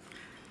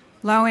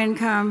 low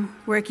income,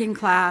 working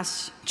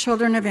class,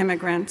 children of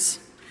immigrants,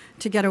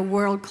 to get a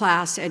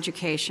world-class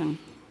education.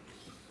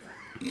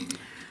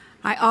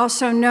 I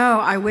also know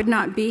I would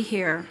not be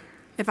here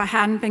if I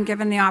hadn't been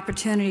given the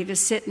opportunity to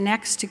sit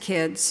next to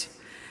kids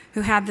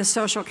who had the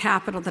social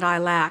capital that I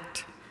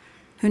lacked,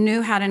 who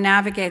knew how to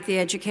navigate the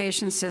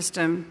education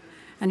system,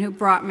 and who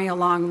brought me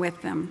along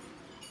with them.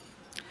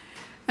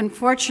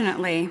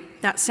 Unfortunately,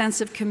 that sense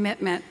of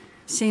commitment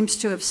seems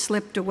to have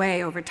slipped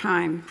away over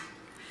time.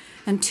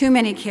 And too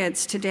many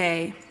kids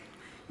today,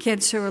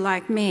 kids who are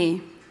like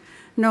me,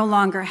 no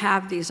longer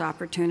have these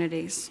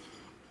opportunities.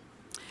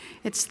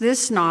 It's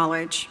this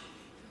knowledge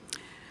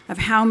of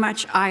how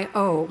much I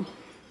owe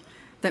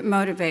that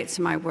motivates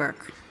my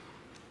work.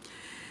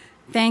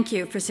 Thank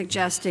you for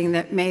suggesting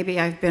that maybe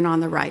I've been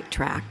on the right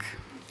track.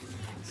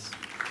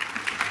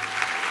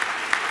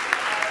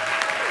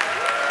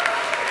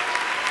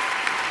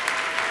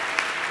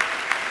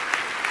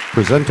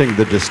 Presenting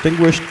the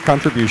Distinguished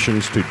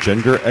Contributions to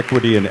Gender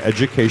Equity in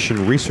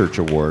Education Research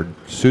Award,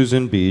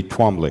 Susan B.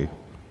 Twombly.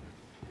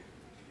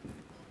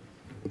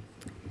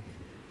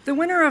 The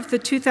winner of the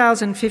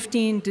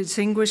 2015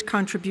 Distinguished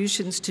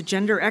Contributions to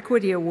Gender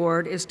Equity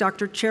Award is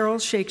Dr. Cheryl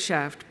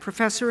Shakeshaft,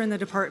 professor in the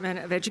Department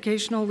of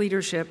Educational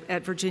Leadership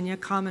at Virginia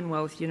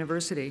Commonwealth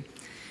University.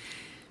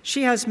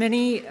 She has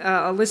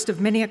a list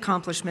of many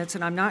accomplishments,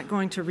 and I'm not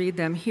going to read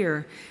them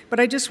here, but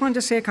I just wanted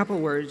to say a couple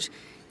words.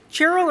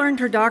 Cheryl earned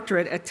her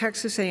doctorate at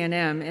Texas A&M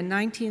in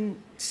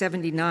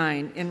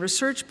 1979 in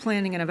research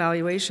planning and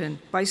evaluation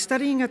by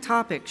studying a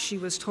topic she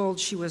was told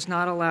she was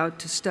not allowed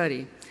to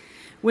study: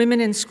 women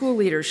in school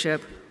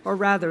leadership, or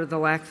rather the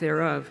lack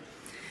thereof.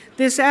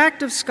 This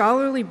act of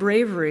scholarly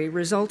bravery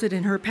resulted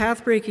in her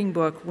path-breaking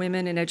book,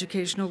 Women in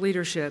Educational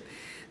Leadership,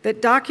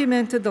 that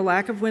documented the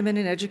lack of women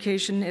in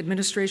education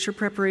administration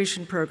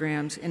preparation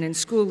programs and in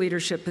school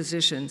leadership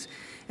positions,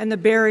 and the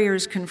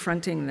barriers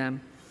confronting them.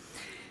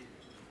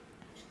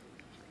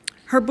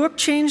 Her book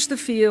changed the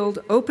field,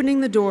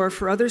 opening the door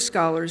for other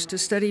scholars to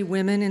study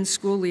women in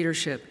school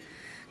leadership.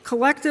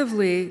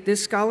 Collectively,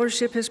 this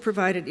scholarship has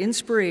provided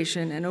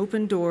inspiration and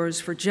opened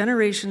doors for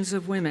generations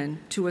of women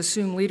to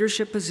assume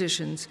leadership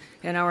positions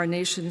in our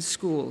nation's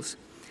schools.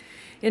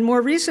 In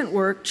more recent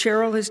work,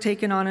 Cheryl has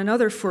taken on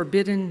another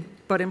forbidden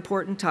but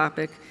important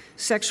topic: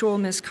 sexual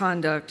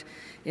misconduct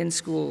in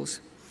schools.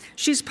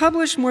 She's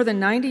published more than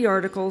 90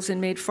 articles and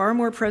made far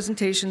more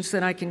presentations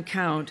than I can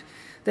count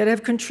that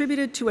have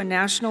contributed to a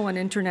national and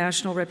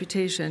international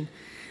reputation.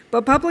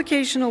 But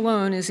publication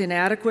alone is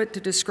inadequate to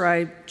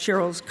describe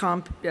Cheryl's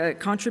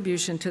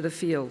contribution to the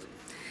field.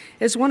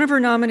 As one of her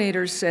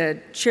nominators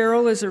said,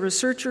 Cheryl is a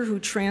researcher who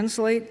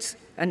translates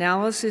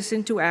analysis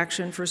into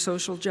action for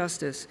social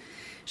justice.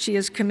 She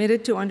is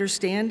committed to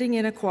understanding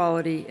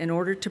inequality in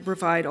order to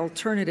provide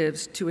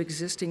alternatives to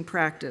existing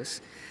practice.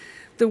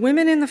 The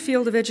women in the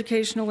field of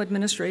educational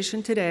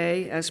administration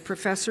today, as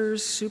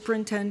professors,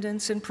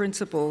 superintendents, and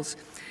principals,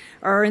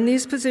 are in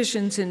these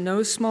positions in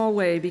no small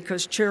way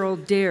because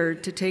Cheryl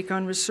dared to take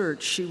on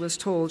research she was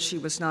told she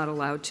was not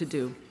allowed to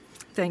do.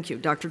 Thank you,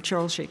 Dr.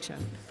 Cheryl Shakeshaft.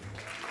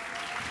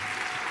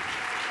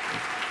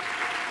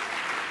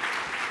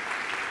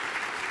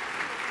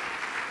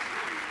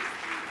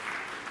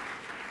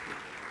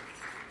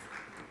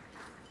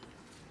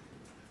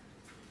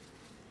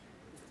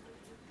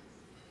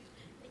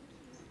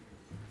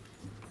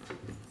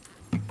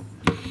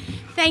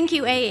 Thank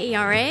you,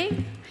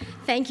 AERA.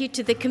 Thank you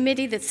to the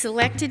committee that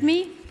selected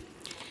me.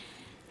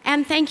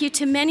 And thank you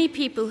to many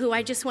people who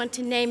I just want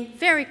to name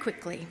very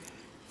quickly.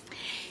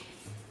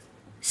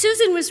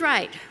 Susan was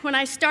right. When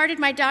I started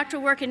my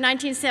doctoral work in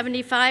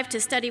 1975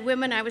 to study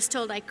women, I was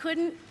told I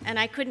couldn't, and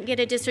I couldn't get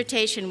a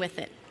dissertation with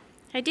it.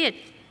 I did.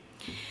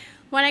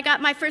 When I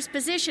got my first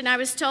position, I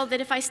was told that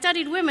if I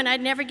studied women,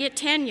 I'd never get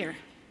tenure.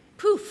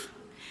 Poof.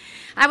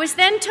 I was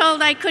then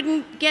told I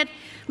couldn't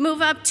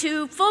move up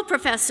to full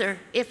professor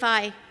if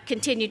I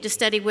continued to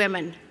study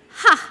women.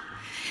 Ha!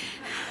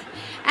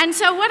 And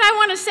so what I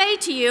want to say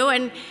to you,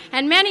 and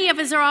many of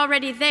us are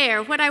already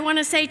there, what I want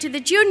to say to the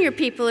junior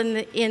people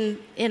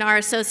in our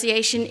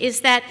association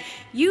is that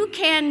you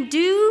can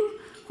do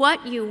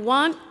what you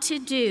want to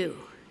do.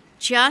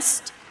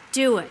 Just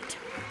do it.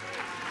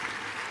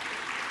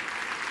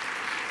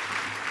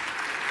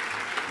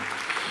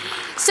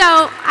 So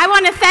I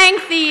want to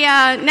thank the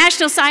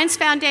National Science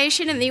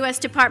Foundation and the U.S.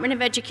 Department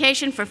of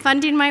Education for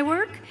funding my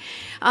work,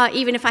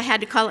 even if I had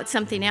to call it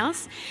something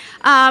else.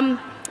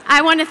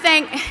 I want to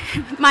thank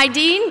my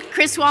dean,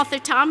 Chris Walther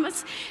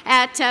Thomas,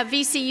 at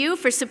VCU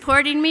for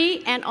supporting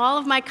me, and all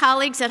of my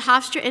colleagues at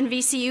Hofstra and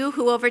VCU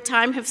who over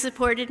time have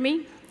supported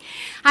me.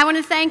 I want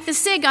to thank the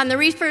SIG on the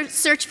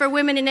Research for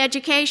Women in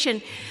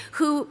Education,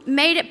 who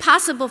made it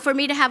possible for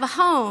me to have a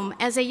home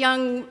as a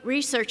young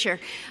researcher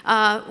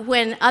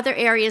when other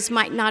areas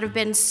might not have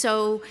been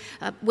so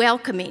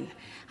welcoming.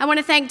 I want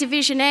to thank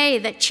Division A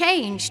that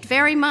changed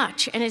very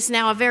much and is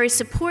now a very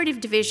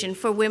supportive division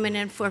for women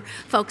and for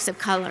folks of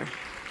color.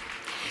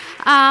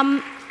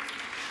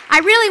 I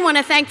really want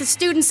to thank the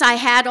students I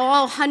had,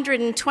 all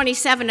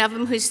 127 of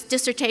them, whose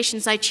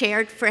dissertations I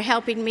chaired, for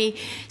helping me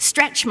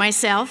stretch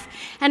myself.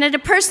 And at a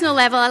personal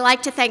level, I'd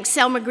like to thank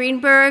Selma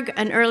Greenberg,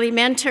 an early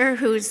mentor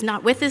who's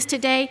not with us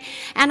today.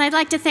 And I'd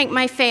like to thank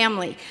my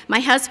family,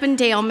 my husband,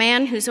 Dale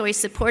Mann, who's always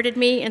supported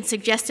me and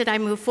suggested I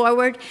move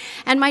forward,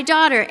 and my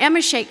daughter, Emma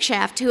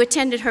Shakeshaft, who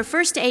attended her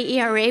first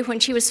AERA when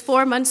she was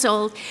 4 months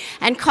old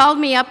and called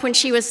me up when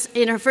she was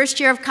in her first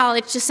year of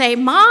college to say,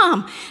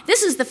 "Mom,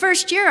 this is the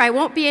first year I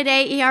won't be at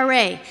AERA.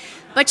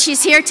 But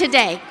she's here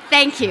today.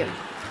 Thank you.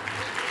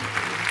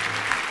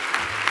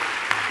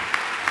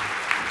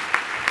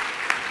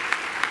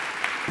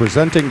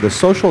 Presenting the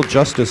Social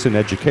Justice in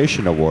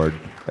Education Award,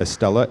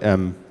 Estella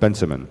M.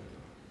 Benseman.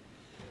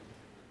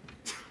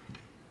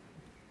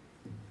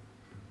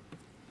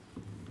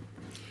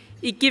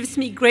 It gives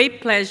me great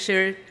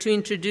pleasure to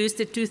introduce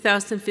the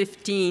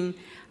 2015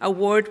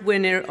 award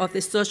winner of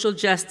the Social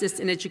Justice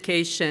in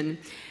Education.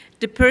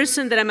 The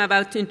person that I'm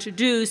about to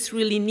introduce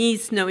really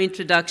needs no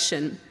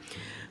introduction.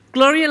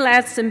 Gloria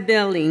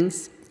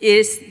Ladson-Billings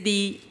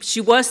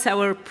she was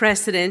our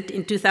president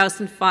in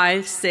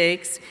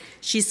 2005-06.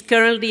 She's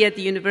currently at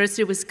the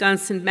University of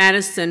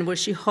Wisconsin-Madison, where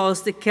she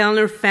holds the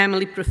Kellner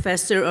Family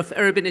Professor of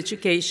Urban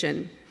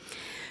Education.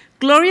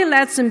 Gloria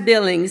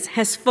Ladson-Billings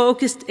has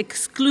focused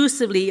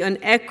exclusively on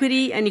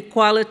equity and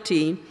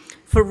equality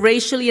for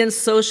racially and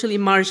socially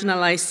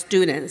marginalized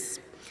students.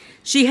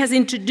 She has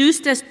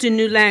introduced us to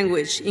new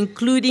language,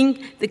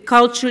 including the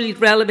culturally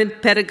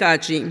relevant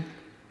pedagogy.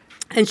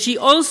 And she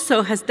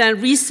also has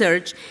done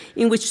research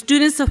in which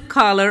students of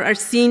color are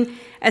seen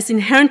as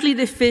inherently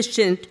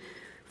deficient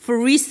for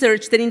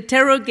research that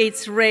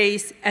interrogates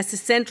race as a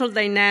central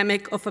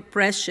dynamic of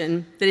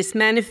oppression that is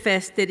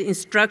manifested in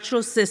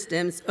structural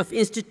systems of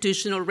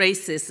institutional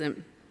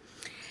racism.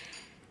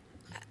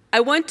 I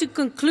want to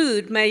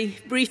conclude my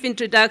brief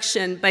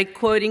introduction by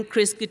quoting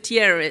Chris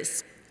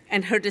Gutierrez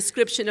and her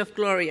description of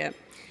Gloria.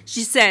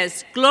 She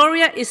says,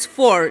 "Gloria is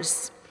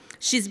force.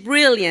 She's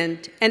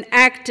brilliant, an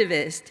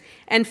activist,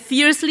 and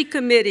fiercely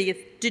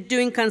committed to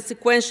doing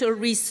consequential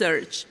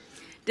research.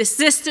 The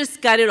sisters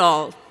got it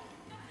all."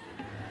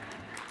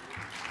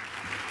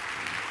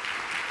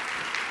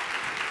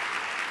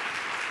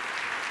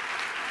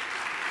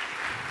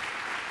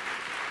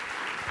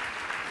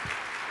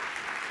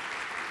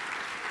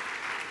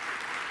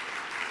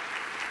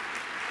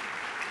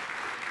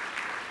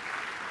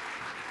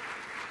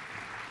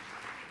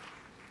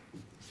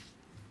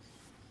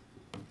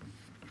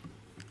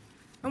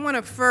 I want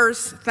to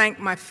first thank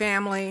my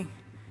family,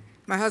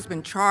 my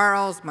husband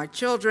Charles, my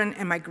children,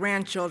 and my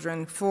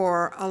grandchildren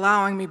for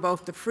allowing me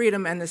both the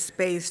freedom and the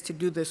space to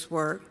do this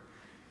work.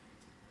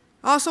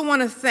 I also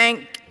want to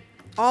thank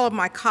all of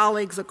my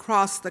colleagues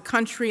across the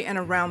country and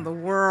around the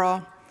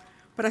world,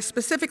 but I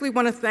specifically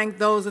want to thank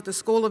those at the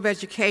School of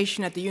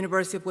Education at the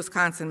University of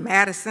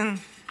Wisconsin-Madison,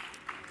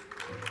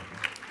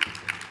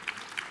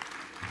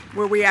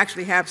 where we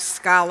actually have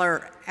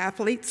scholar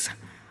athletes.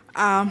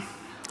 And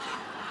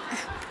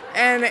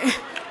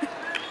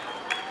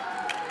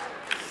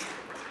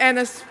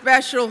a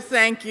special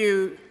thank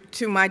you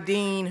to my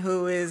dean,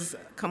 who is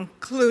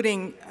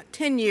concluding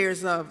 10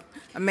 years of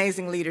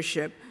amazing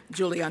leadership,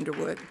 Julie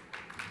Underwood.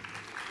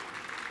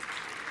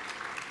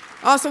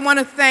 I also want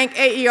to thank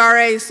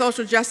AERA's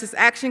Social Justice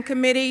Action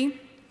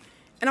Committee,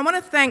 and I want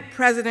to thank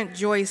President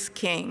Joyce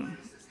King,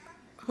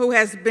 who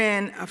has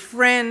been a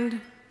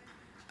friend,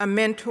 a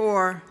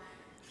mentor,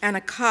 and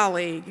a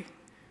colleague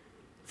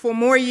for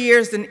more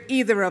years than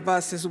either of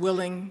us is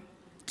willing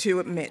to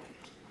admit.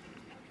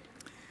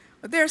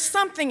 But there's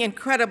something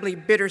incredibly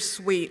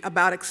bittersweet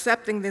about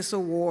accepting this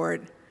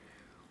award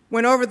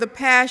when over the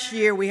past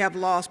year we have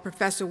lost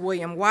Professor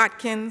William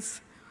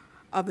Watkins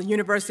of the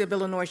University of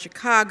Illinois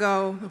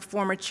Chicago, the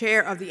former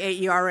chair of the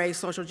AERA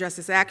Social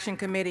Justice Action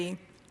Committee,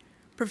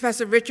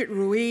 Professor Richard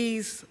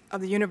Ruiz of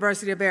the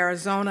University of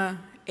Arizona,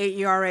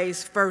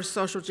 AERA's first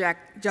social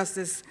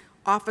justice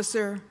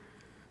officer,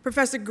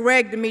 Professor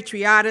Greg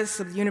Demetriadis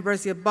of the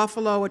University of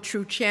Buffalo, a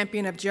true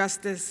champion of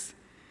justice,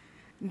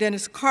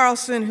 Dennis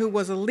Carlson, who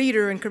was a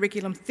leader in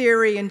curriculum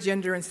theory and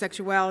gender and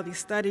sexuality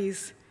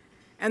studies,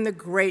 and the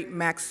great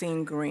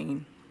Maxine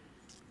Green.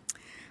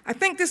 I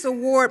think this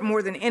award,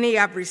 more than any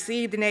I've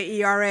received in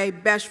AERA,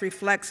 best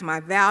reflects my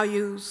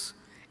values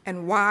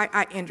and why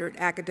I entered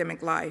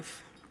academic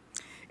life.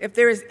 If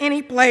there is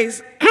any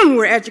place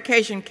where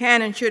education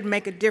can and should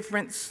make a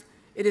difference,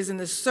 it is in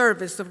the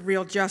service of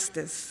real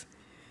justice.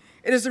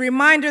 It is a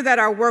reminder that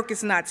our work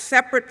is not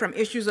separate from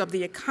issues of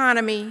the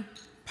economy,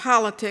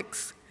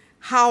 politics,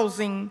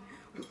 housing,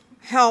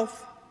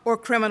 health, or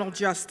criminal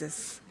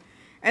justice.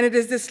 And it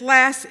is this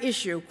last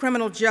issue,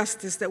 criminal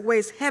justice, that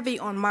weighs heavy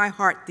on my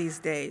heart these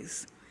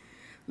days.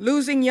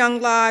 Losing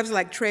young lives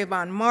like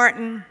Trayvon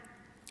Martin,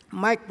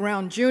 Mike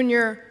Brown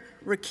Jr.,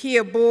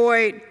 Rekia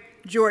Boyd,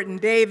 Jordan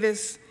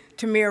Davis,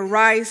 Tamir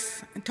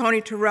Rice, and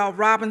Tony Terrell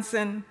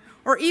Robinson,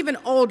 or even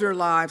older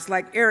lives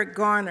like Eric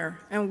Garner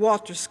and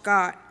Walter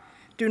Scott,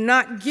 do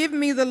not give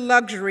me the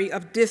luxury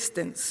of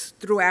distance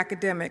through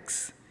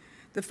academics.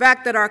 The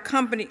fact that our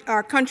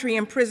country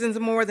imprisons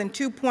more than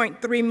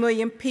 2.3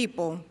 million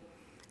people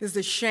is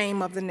the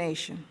shame of the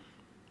nation.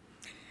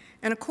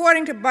 And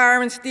according to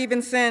Byron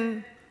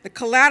Stevenson, the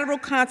collateral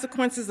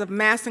consequences of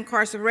mass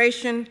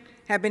incarceration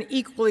have been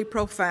equally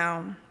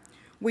profound.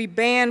 We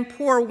ban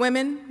poor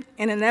women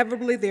and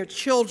inevitably their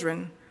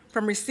children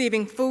from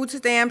receiving food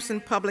stamps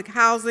and public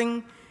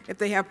housing if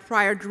they have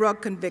prior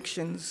drug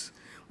convictions.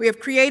 We have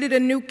created a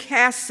new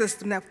caste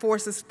system that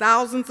forces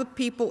thousands of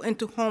people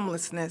into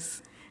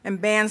homelessness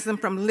and bans them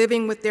from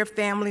living with their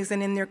families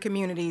and in their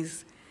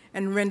communities,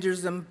 and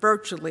renders them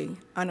virtually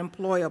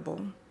unemployable.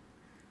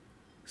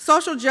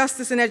 Social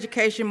justice in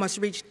education must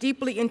reach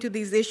deeply into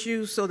these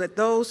issues so that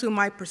those who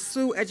might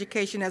pursue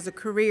education as a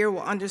career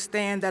will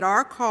understand that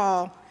our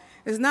call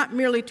is not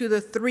merely to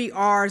the 3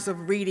 R's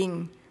of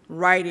reading,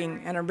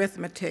 writing, and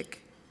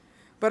arithmetic,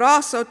 but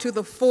also to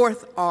the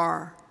 4th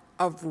R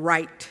of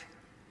right.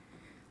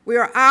 We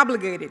are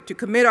obligated to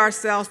commit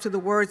ourselves to the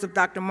words of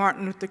Dr.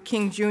 Martin Luther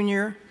King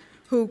Jr.,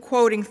 who,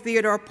 quoting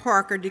Theodore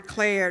Parker,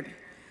 declared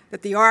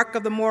that the arc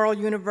of the moral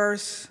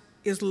universe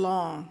is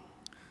long,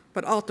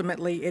 but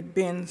ultimately it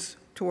bends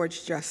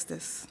towards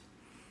justice.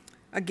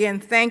 Again,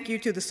 thank you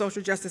to the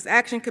Social Justice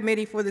Action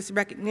Committee for this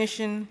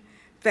recognition.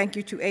 Thank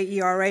you to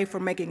AERA for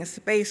making a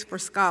space for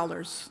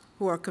scholars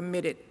who are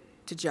committed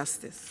to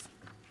justice.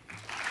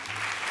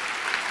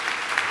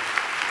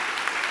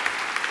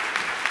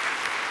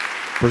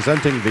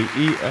 Presenting the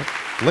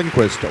E.F.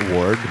 Lindquist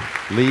Award,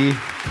 Lee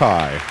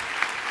Kai.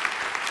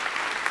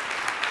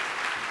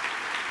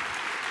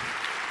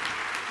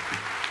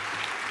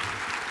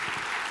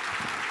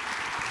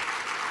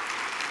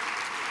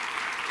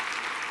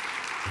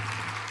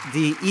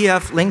 The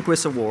E.F.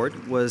 Lindquist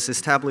Award was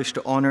established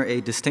to honor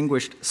a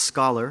distinguished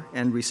scholar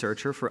and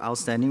researcher for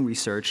outstanding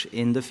research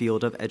in the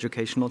field of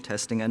educational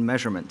testing and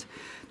measurement.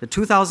 The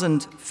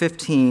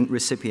 2015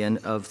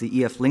 recipient of the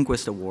E.F.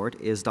 Lindquist Award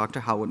is Dr.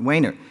 Howard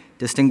Weiner,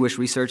 distinguished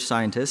research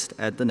scientist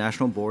at the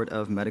National Board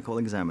of Medical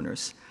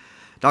Examiners.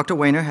 Dr.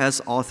 Weiner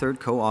has authored,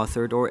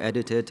 co-authored, or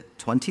edited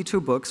 22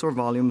 books or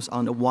volumes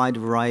on a wide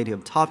variety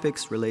of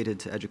topics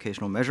related to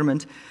educational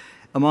measurement.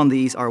 Among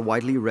these are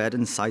widely read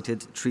and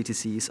cited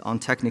treatises on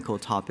technical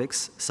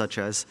topics such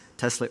as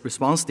testlet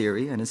response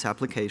theory and its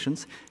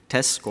applications,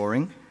 test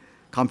scoring,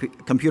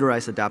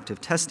 computerized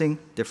adaptive testing,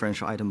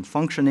 differential item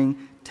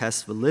functioning,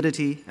 test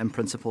validity, and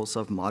principles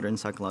of modern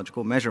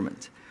psychological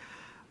measurement.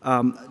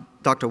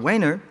 Dr.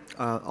 Weiner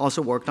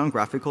also worked on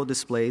graphical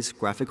displays,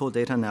 graphical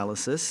data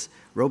analysis,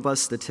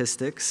 robust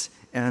statistics,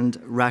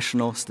 and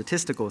rational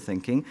statistical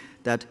thinking,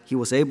 that he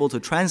was able to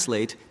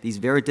translate these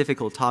very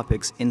difficult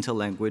topics into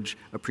language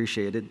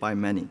appreciated by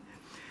many.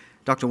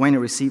 Dr. Weiner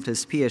received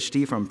his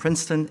PhD from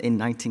Princeton in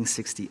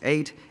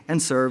 1968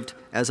 and served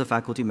as a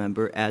faculty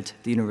member at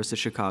the University of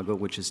Chicago,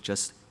 which is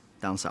just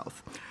down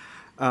south.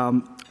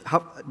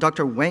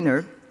 Dr.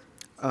 Weiner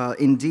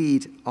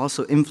indeed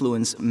also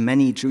influenced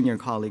many junior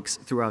colleagues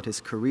throughout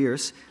his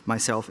careers,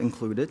 myself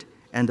included,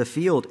 and the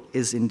field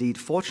is indeed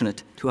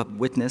fortunate to have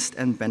witnessed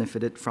and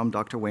benefited from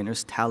Dr.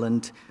 Weiner's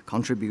talent,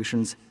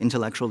 contributions,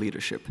 intellectual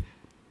leadership.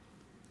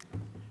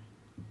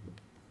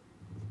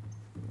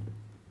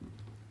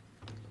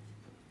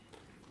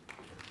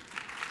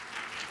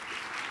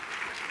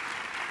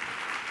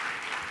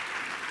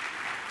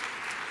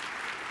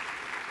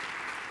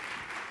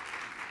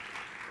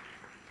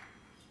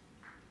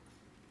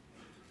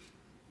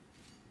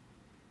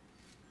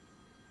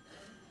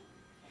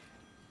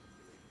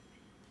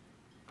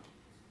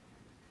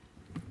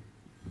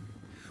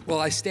 Well,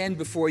 I stand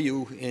before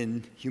you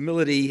in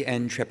humility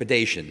and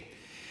trepidation.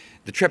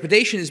 The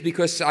trepidation is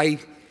because I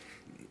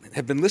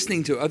have been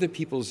listening to other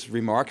people's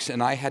remarks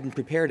and I hadn't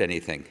prepared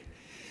anything.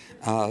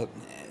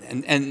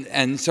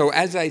 And so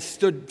as I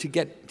stood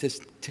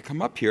to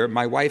come up here,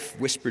 my wife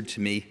whispered to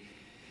me,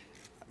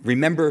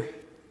 remember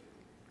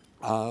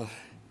the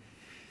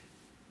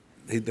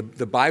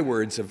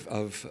bywords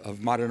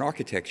of modern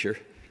architecture,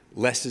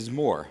 less is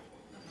more.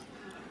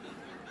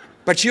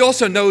 But she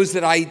also knows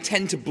that I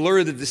tend to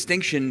blur the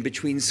distinction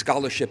between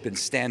scholarship and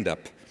stand-up.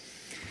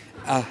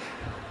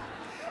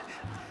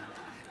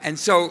 And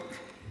so,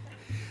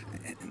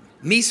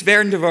 Mies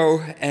van der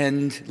Vo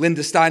and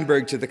Linda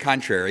Steinberg to the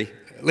contrary,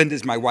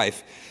 Linda's my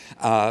wife,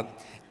 I'm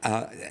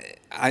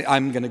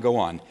going to go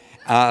on.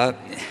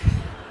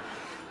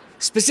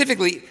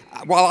 Specifically,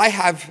 while I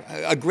have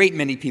a great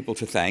many people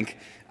to thank,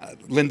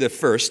 Linda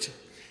first,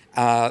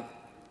 I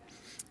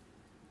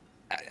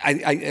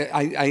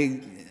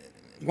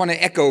want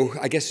to echo,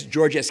 I guess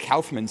George S.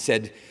 Kaufman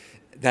said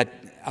that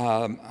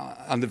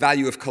on the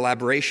value of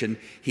collaboration,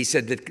 he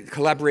said that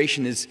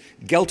collaboration is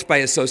Geld by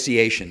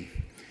association.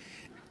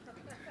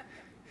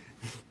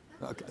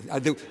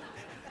 Okay.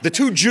 The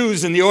two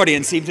Jews in the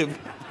audience seem to...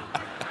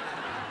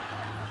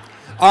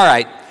 All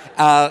right.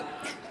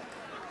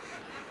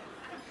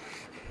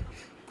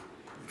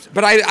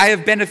 But I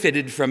have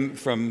benefited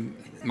from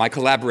my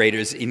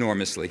collaborators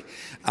enormously,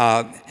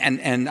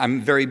 and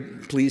I'm very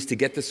pleased to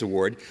get this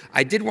award.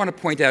 I did want to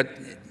point out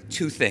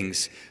two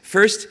things.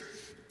 First,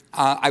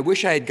 I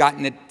wish I had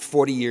gotten it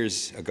 40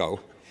 years ago,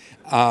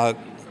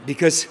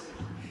 because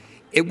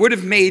it would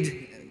have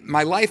made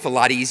my life a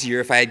lot easier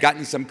if I had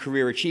gotten some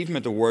career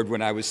achievement award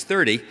when I was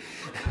 30.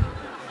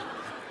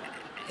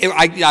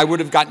 I would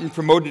have gotten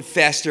promoted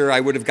faster, I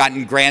would have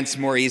gotten grants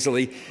more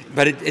easily,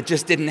 but it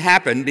just didn't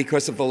happen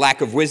because of the lack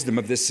of wisdom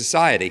of this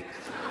society.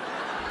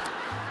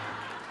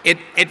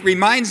 It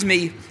reminds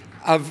me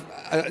of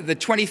the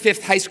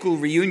 25th high school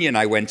reunion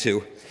I went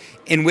to,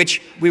 in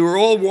which we were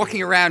all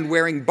walking around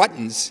wearing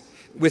buttons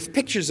with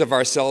pictures of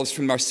ourselves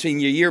from our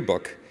senior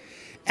yearbook.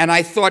 And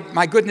I thought,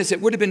 my goodness,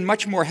 it would have been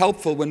much more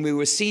helpful when we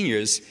were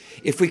seniors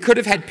if we could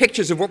have had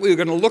pictures of what we were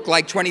going to look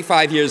like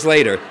 25 years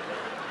later.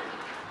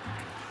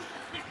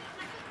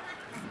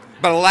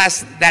 But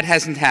alas, that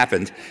hasn't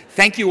happened.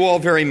 Thank you all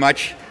very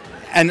much,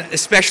 and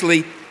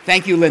especially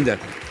thank you, Linda.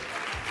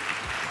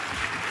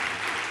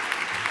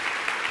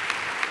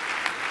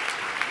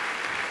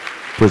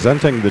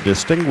 Presenting the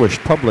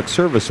Distinguished Public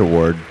Service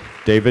Award,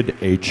 David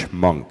H.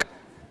 Monk.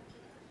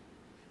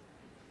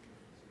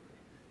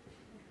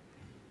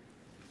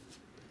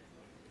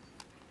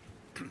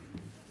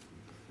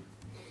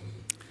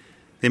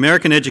 The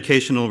American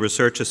Educational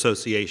Research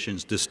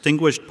Association's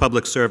Distinguished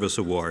Public Service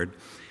Award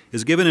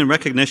is given in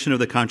recognition of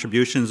the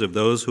contributions of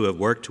those who have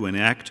worked to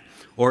enact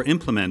or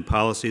implement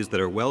policies that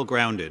are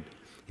well-grounded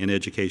in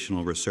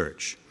educational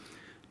research.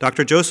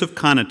 Dr. Joseph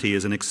Conatee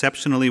is an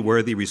exceptionally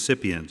worthy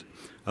recipient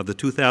of the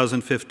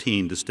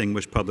 2015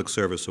 Distinguished Public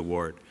Service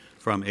Award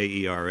from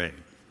AERA.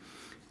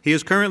 He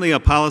is currently a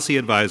policy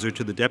advisor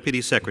to the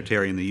Deputy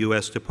Secretary in the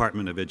U.S.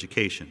 Department of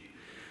Education.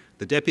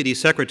 The Deputy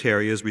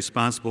Secretary is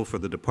responsible for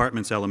the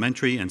department's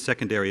elementary and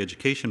secondary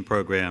education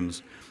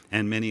programs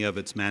and many of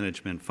its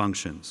management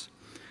functions.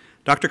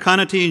 Dr.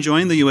 Conatee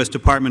joined the U.S.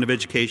 Department of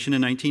Education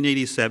in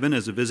 1987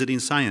 as a visiting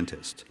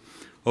scientist.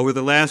 Over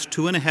the last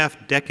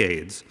 2.5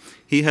 decades,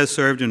 he has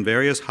served in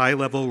various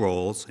high-level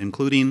roles,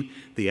 including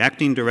the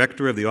Acting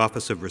Director of the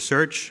Office of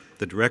Research,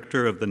 the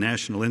Director of the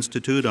National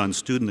Institute on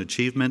Student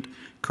Achievement,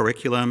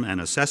 Curriculum and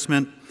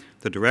Assessment,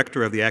 the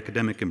Director of the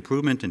Academic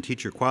Improvement and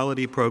Teacher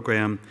Quality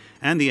Program,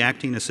 and the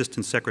Acting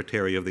Assistant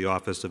Secretary of the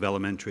Office of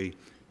Elementary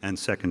and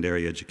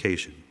Secondary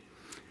Education.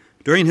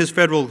 During his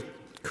federal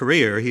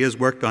career, he has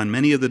worked on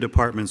many of the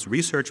department's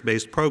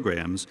research-based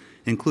programs,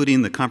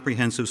 including the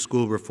Comprehensive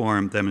School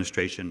Reform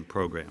Demonstration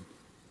Program.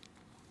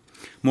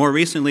 More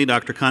recently,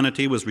 Dr.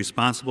 Conatee was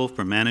responsible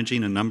for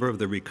managing a number of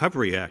the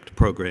Recovery Act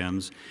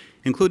programs,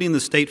 including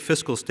the State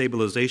Fiscal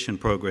Stabilization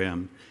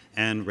Program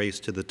and Race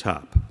to the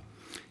Top.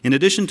 In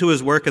addition to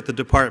his work at the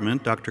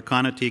department, Dr.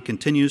 Conatee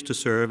continues to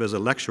serve as a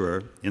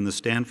lecturer in the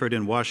Stanford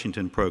and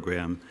Washington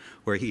program,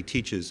 where he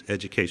teaches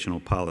educational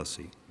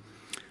policy.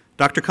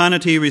 Dr.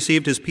 Conatee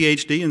received his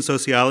PhD in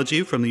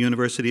sociology from the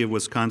University of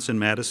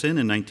Wisconsin-Madison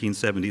in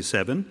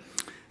 1977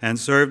 and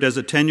served as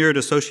a tenured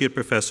associate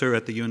professor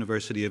at the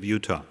University of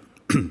Utah.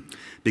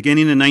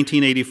 Beginning in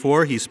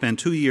 1984, he spent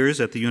 2 years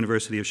at the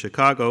University of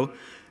Chicago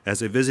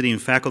as a visiting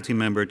faculty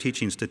member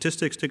teaching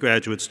statistics to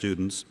graduate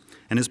students,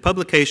 and his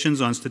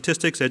publications on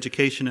statistics,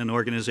 education, and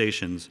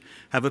organizations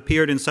have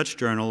appeared in such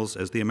journals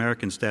as the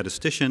American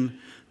Statistician,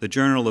 the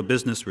Journal of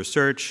Business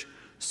Research,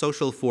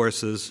 Social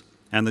Forces,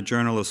 and the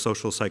Journal of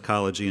Social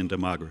Psychology and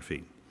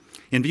Demography.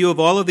 In view of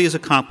all of these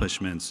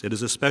accomplishments, it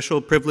is a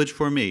special privilege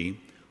for me,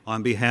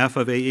 on behalf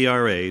of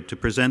AERA, to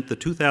present the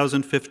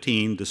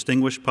 2015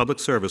 Distinguished Public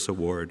Service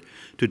Award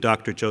to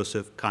Dr.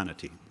 Joseph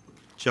Conatee.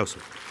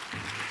 Joseph.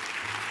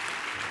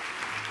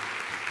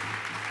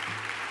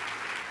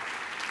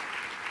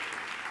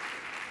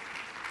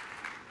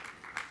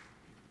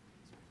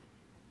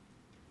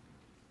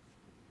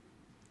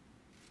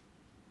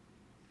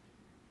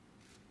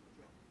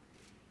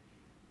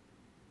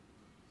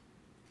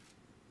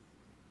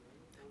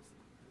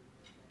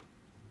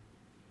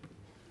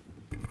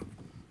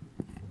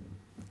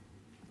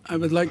 I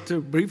would like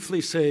to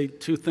briefly say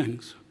two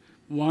things.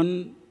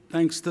 One,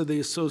 thanks to the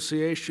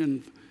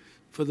association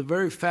for the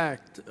very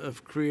fact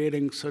of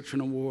creating such an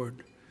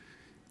award.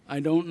 I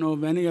don't know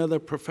of any other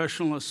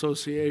professional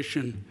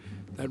association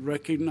that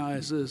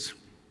recognizes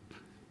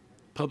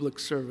public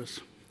service.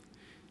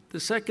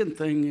 The second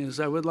thing is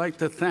I would like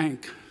to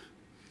thank,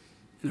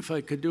 and if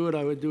I could do it,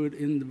 I would do it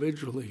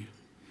individually,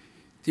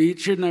 to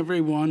each and every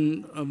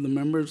one of the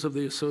members of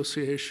the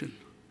association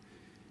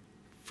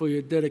for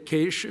your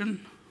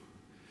dedication,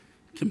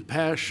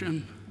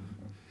 compassion,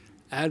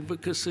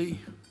 advocacy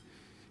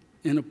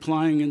in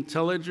applying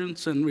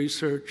intelligence and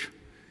research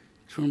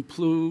to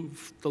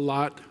improve the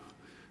lot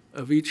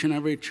of each and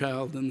every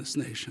child in this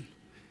nation.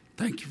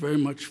 Thank you very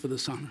much for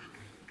this honor.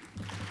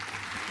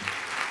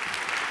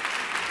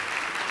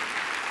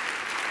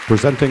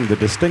 Presenting the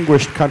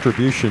Distinguished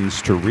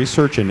Contributions to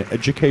Research and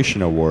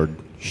Education Award,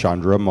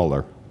 Chandra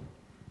Muller.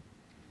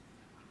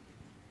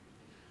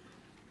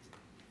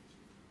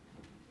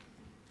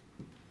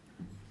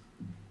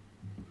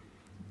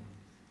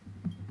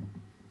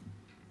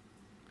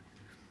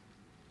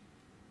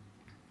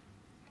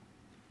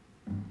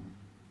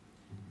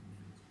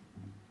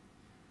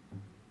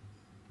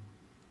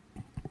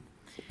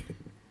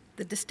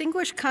 The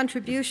Distinguished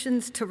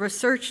Contributions to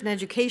Research and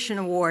Education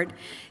Award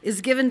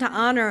is given to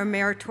honor a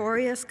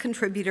meritorious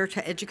contributor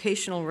to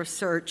educational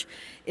research.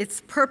 Its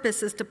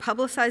purpose is to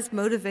publicize,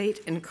 motivate,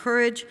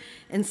 encourage,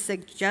 and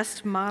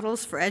suggest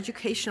models for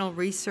educational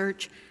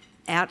research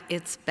at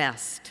its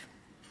best.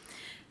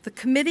 The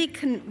committee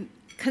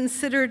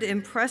considered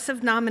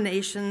impressive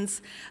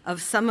nominations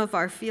of some of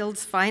our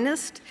field's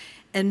finest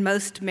and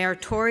most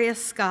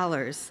meritorious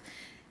scholars.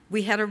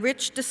 We had a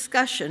rich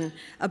discussion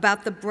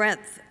about the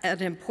breadth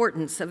and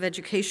importance of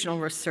educational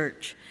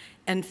research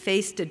and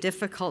faced a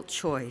difficult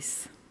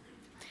choice.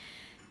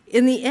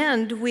 In the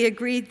end, we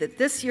agreed that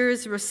this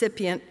year's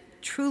recipient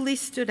truly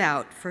stood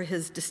out for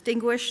his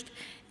distinguished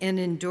and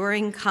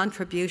enduring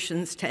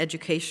contributions to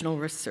educational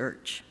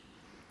research.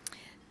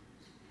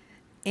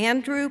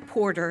 Andrew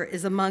Porter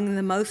is among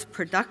the most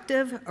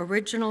productive,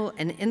 original,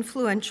 and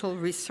influential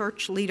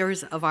research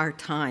leaders of our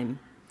time.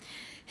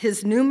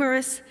 His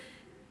numerous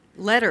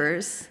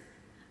letters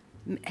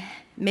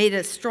made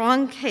a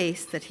strong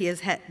case that he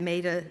has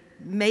made a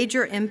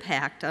major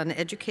impact on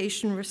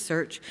education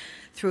research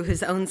through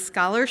his own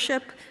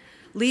scholarship,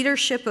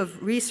 leadership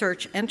of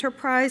research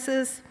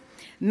enterprises,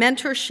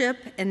 mentorship,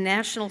 and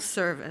national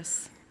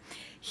service.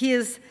 He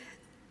is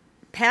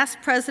past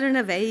president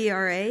of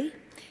AERA.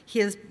 He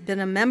has been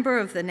a member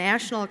of the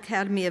National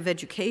Academy of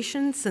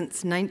Education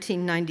since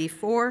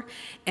 1994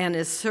 and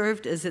has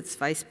served as its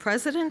vice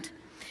president.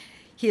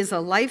 He is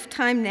a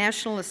lifetime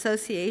National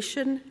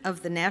Association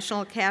of the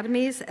National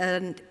Academies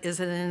and is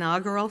an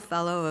inaugural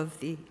fellow of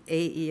the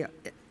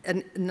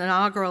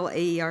inaugural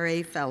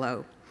AERA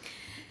fellow.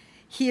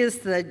 He is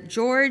the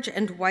George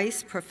and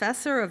Weiss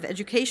Professor of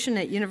Education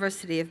at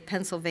University of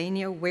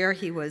Pennsylvania, where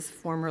he was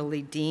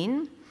formerly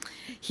dean.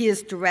 He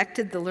has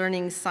directed the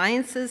Learning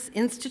Sciences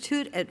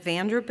Institute at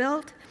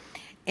Vanderbilt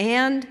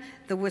and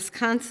the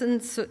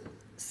Wisconsin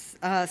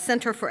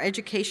Center for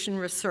Education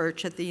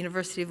Research at the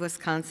University of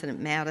Wisconsin at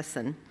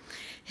Madison.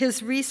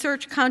 His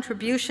research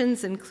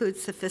contributions include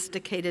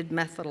sophisticated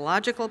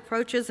methodological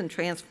approaches and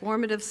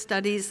transformative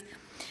studies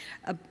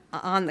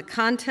on the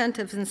content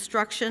of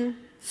instruction,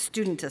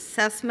 student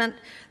assessment,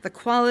 the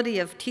quality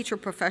of teacher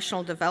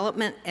professional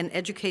development, and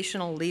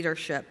educational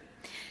leadership.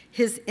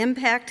 His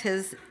impact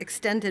has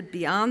extended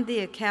beyond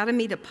the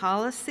academy to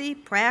policy,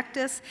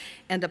 practice,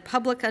 and a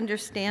public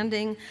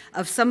understanding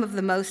of some of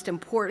the most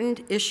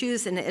important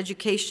issues in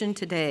education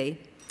today.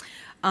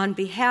 On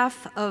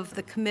behalf of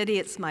the committee,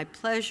 it's my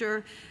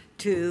pleasure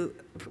to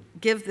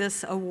give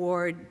this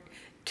award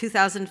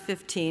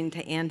 2015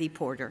 to Andy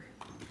Porter.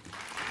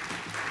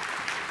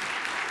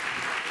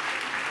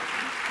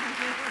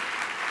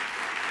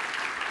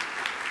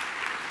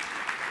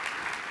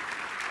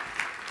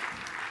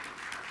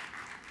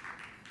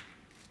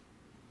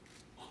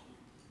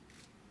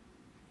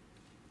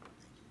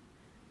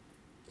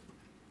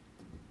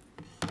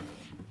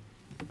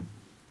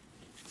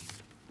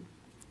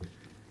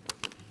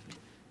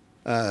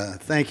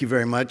 Thank you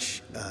very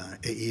much,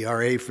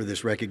 AERA, for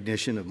this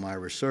recognition of my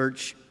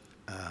research.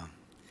 I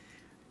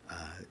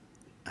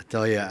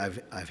tell you,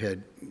 I've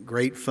had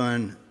great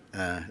fun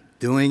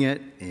doing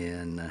it,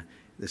 and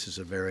this is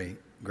a very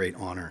great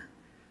honor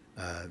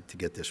to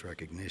get this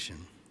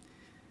recognition.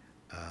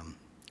 Of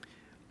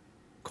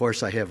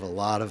course, I have a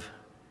lot of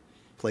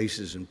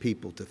places and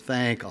people to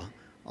thank.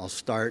 I'll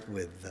start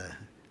with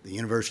the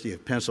University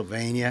of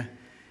Pennsylvania,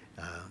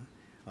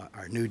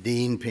 our new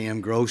dean,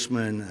 Pam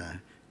Grossman,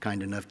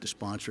 kind enough to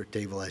sponsor a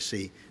table. I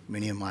see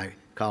many of my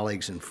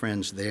colleagues and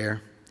friends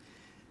there.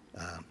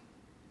 The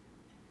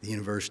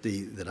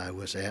university that I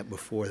was at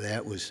before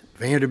that was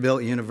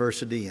Vanderbilt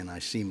University, and I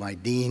see my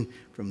dean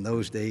from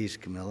those days,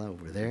 Camilla,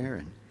 over there.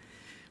 And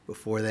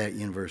before that,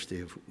 University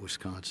of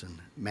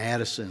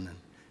Wisconsin-Madison, and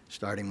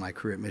starting my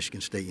career at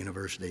Michigan State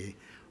University.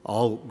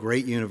 All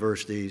great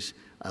universities.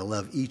 I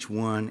love each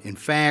one. In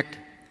fact,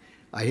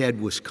 I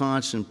had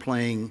Wisconsin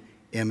playing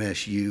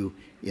MSU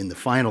in the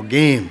final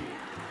game.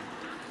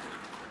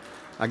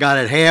 I got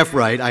it half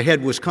right. I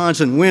had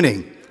Wisconsin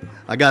winning.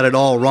 I got it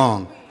all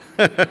wrong.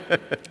 I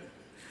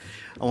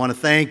want to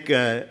thank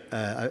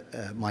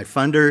my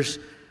funders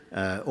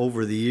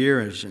over the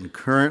years and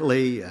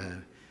currently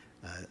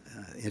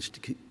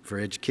Institute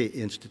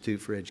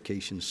for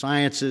Education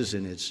Sciences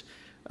and its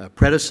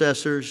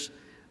predecessors,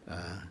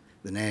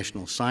 the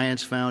National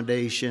Science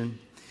Foundation,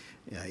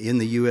 in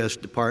the U.S.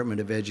 Department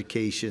of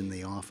Education,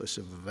 the Office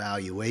of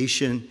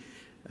Evaluation,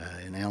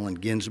 and Allen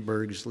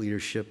Ginsberg's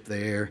leadership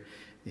there,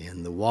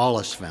 and the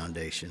Wallace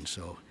Foundation.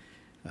 So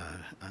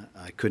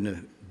I couldn't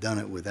have done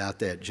it without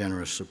that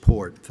generous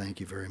support.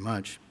 Thank you very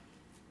much.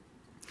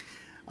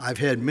 I've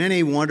had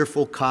many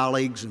wonderful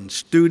colleagues and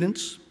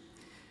students,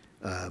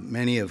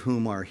 many of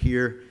whom are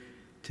here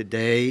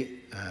today.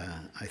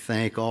 I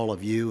thank all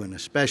of you, and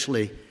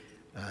especially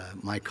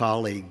my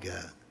colleague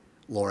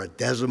Laura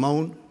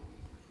Desimone.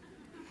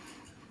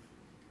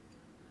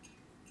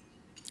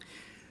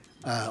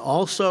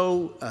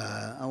 Also,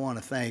 I want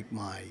to thank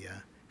my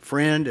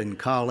friend and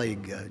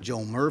colleague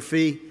Joe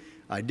Murphy.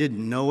 I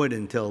didn't know it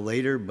until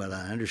later, but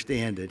I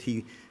understand that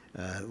he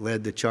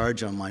led the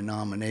charge on my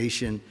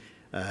nomination.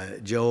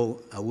 Joe,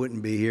 I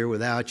wouldn't be here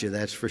without you,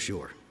 that's for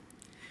sure.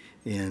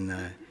 And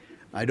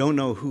I don't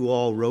know who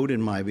all wrote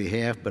in my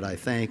behalf, but I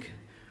thank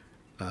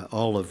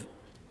all of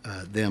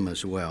them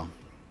as well.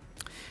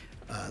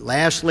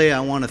 Lastly, I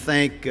want to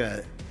thank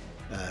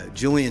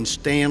Julian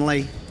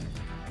Stanley,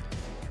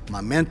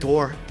 my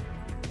mentor.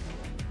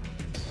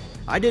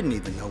 I didn't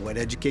even know what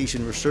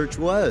education research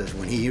was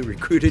when he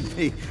recruited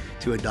me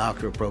to a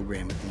doctoral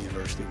program at the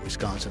University of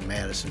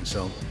Wisconsin-Madison.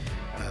 So,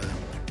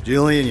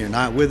 Julian, you're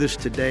not with us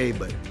today,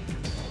 but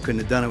couldn't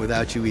have done it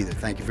without you either.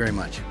 Thank you very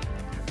much.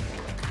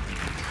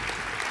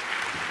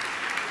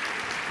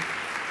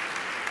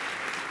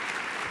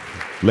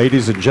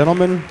 Ladies and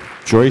gentlemen,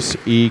 Joyce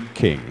E.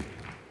 King.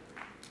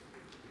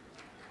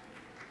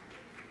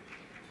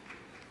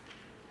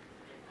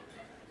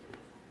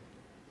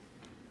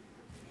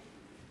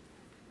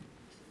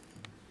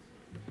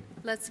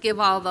 Let's give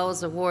all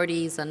those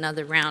awardees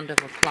another round of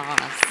applause.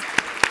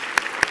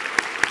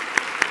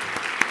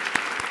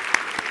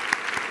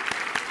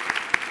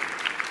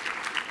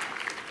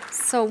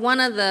 So one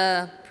of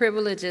the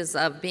privileges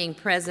of being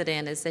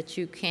president is that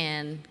you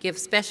can give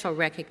special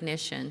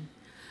recognition.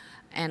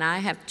 And I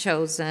have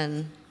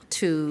chosen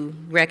to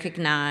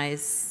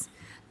recognize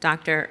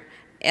Dr.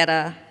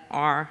 Etta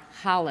R.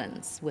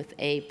 Hollins with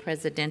a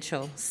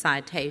presidential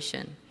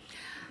citation.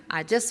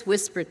 I just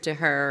whispered to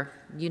her,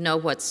 you know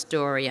what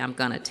story I'm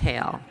going to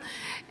tell.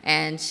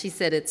 And she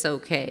said it's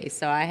okay.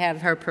 So I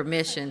have her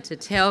permission to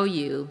tell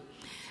you.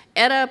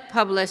 Etta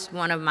published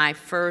one of my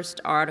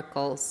first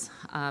articles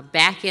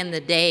back in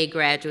the day,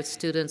 graduate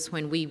students,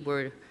 when we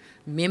were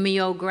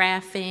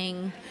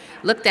mimeographing.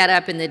 Look that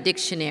up in the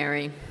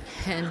dictionary.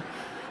 And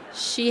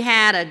she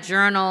had a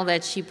journal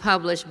that she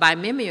published by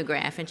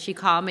mimeograph, and she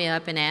called me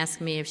up and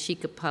asked me if she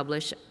could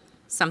publish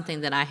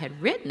something that I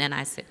had written. And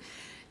I said,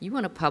 you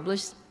want to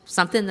publish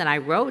something that I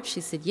wrote?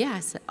 She said, yeah. I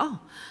said, oh,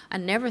 I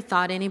never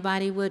thought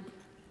anybody would,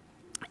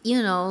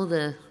 you know,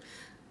 the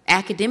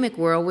academic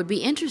world would be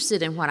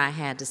interested in what I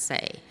had to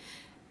say.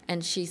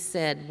 And she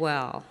said,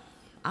 well,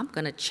 I'm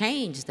going to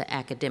change the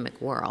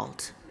academic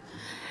world.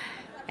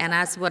 And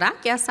I said, well, I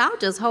guess I'll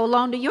just hold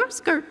on to your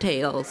skirt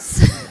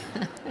tails.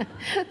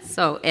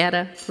 So,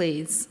 Etta,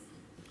 please.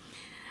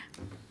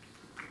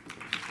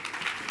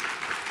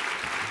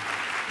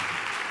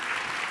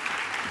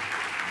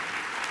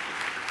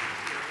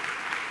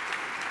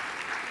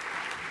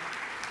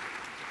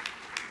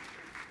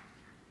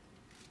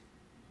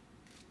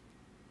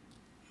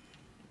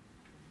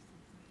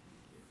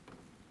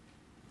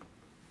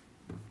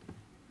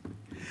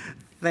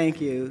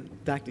 Thank you,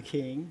 Dr.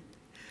 King.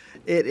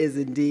 It is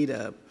indeed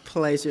a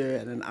pleasure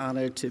and an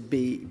honor to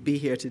be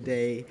here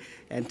today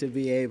and to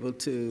be able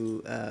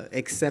to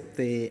accept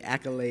the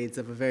accolades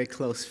of a very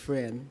close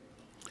friend.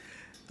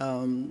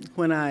 I'm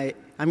going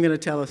to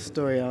tell a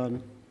story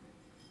on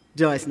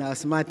Joyce now.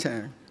 It's my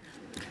turn.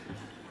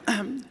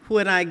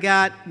 when I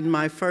got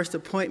my first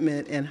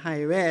appointment in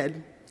higher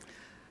ed,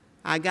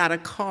 I got a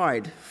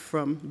card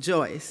from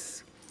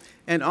Joyce.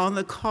 And on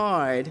the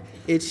card,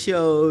 it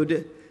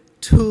showed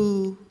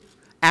 2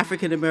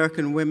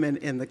 African-American women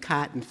in the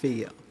cotton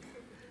field.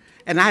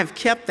 And I have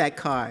kept that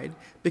card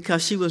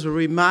because she was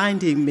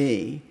reminding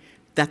me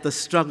that the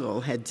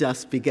struggle had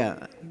just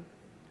begun.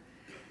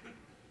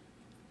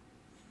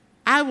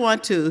 I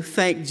want to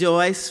thank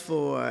Joyce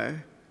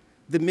for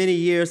the many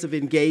years of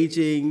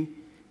engaging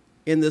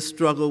in the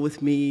struggle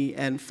with me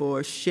and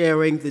for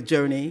sharing the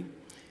journey,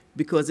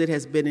 because it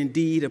has been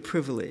indeed a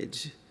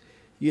privilege.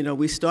 You know,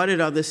 we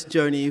started on this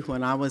journey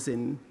when I was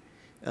an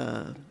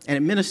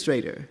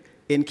administrator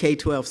in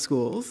K-12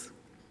 schools,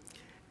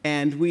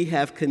 and we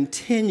have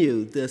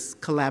continued this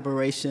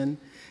collaboration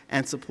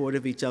and support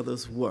of each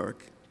other's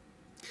work.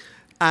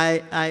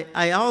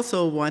 I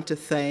also want to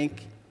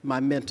thank my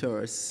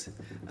mentors,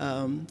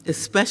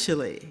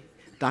 especially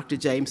Dr.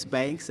 James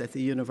Banks at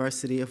the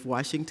University of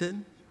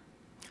Washington,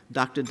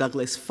 Dr.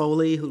 Douglas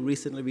Foley, who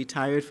recently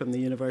retired from the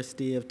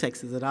University of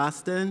Texas at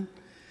Austin,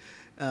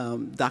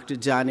 Dr.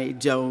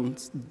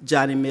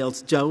 Johnny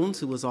Mills Jones,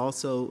 who was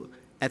also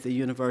at the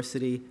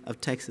University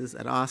of Texas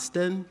at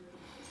Austin,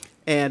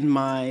 and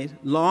my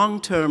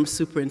long-term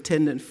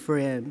superintendent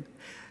friend,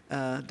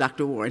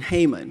 Dr. Warren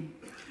Heyman.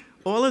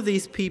 All of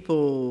these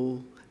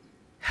people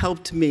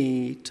helped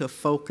me to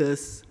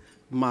focus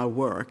my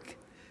work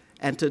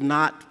and to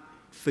not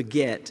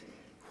forget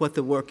what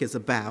the work is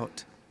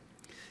about.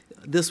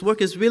 This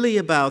work is really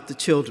about the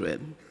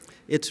children.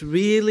 It's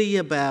really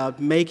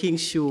about making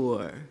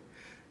sure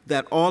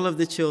that all of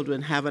the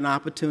children have an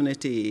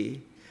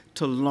opportunity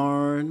to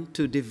learn,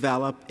 to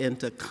develop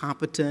into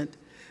competent,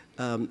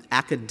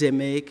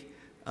 academic,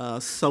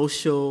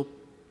 social,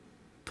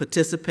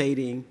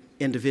 participating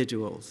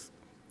individuals.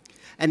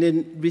 And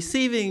in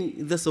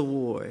receiving this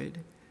award,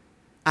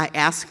 I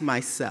ask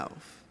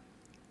myself,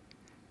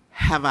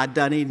 have I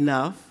done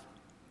enough?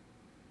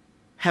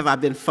 Have I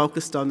been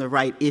focused on the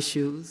right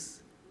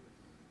issues?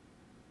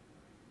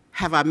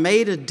 Have I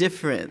made a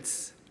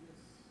difference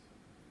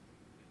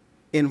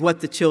in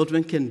what the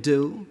children can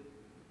do?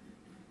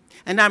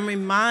 And I'm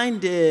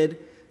reminded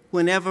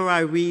whenever I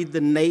read the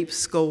NAEP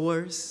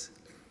scores,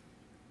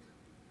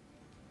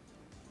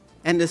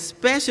 and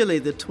especially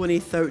the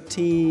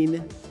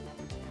 2013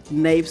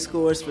 NAEP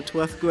scores for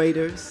 12th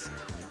graders,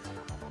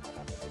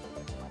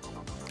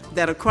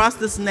 that across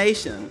this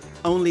nation,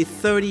 only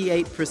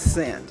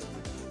 38%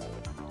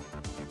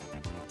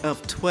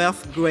 of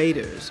 12th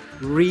graders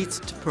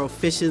reached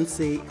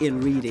proficiency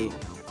in reading.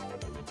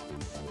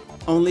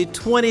 Only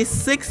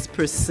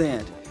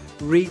 26%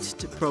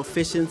 reached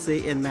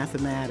proficiency in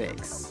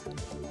mathematics.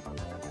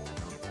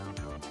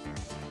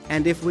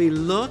 And if we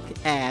look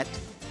at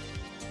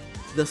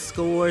the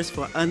scores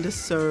for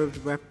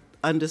underserved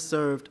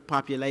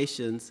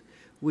populations,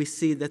 we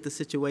see that the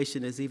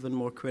situation is even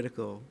more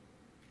critical.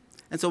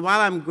 And so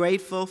while I'm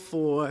grateful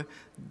for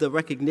the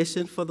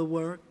recognition for the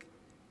work,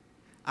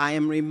 I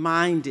am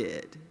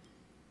reminded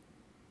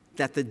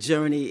that the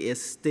journey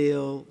is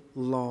still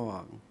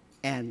long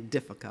and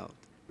difficult.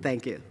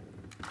 Thank you.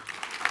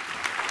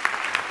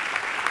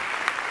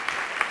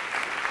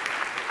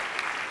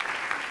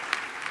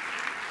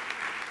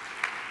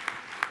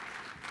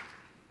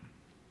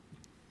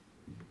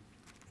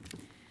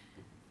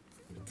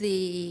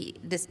 The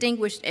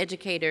distinguished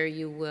educator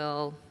you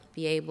will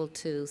be able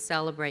to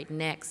celebrate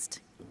next,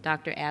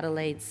 Dr.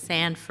 Adelaide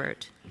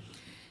Sanford,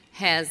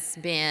 has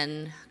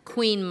been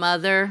queen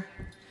mother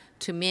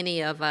to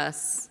many of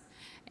us,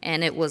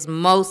 and it was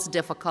most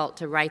difficult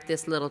to write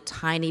this little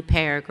tiny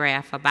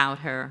paragraph about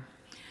her.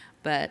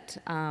 But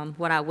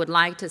what I would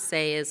like to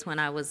say is when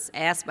I was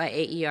asked by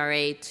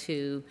AERA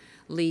to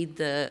lead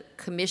the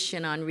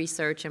Commission on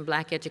Research and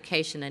Black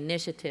Education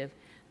Initiative,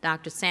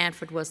 Dr.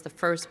 Sanford was the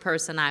first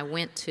person I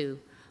went to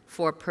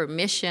for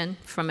permission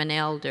from an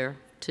elder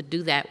to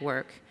do that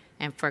work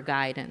and for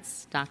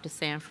guidance. Dr.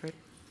 Sanford.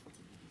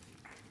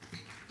 So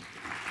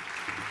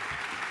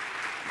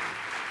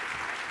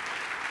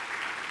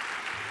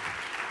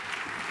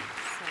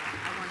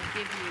I want to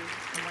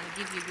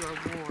give you your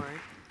award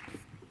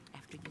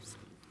after you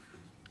speak.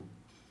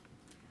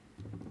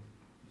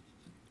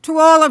 To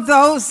all of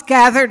those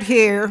gathered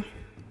here,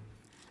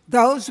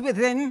 those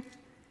within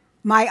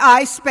my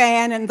eye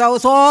span and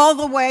those all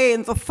the way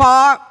in the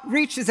far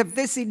reaches of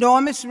this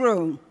enormous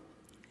room,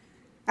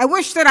 I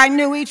wish that I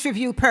knew each of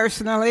you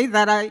personally,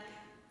 that I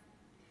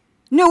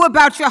knew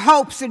about your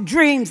hopes and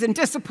dreams and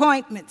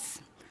disappointments.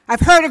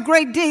 I've heard a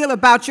great deal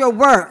about your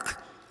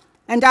work,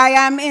 and I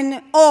am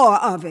in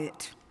awe of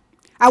it.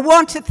 I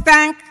want to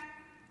thank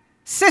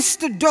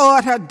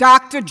sister-daughter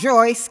Dr.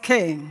 Joyce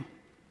King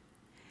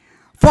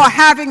for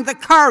having the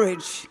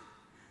courage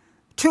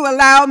to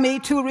allow me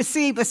to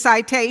receive a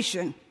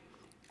citation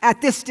at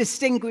this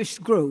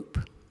distinguished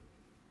group.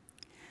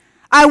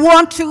 I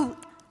want to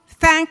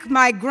thank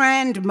my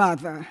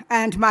grandmother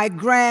and my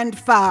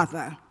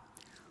grandfather,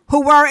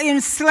 who were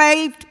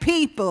enslaved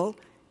people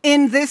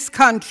in this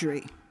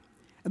country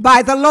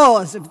by the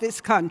laws of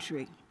this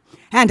country.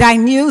 and I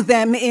knew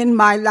them in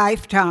my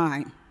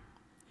lifetime.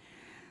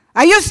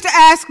 I used to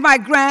ask my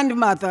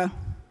grandmother,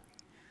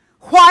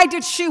 why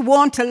did she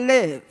want to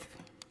live?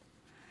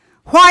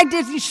 Why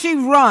didn't she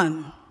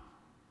run?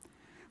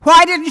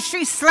 Why didn't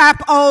she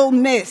slap Ole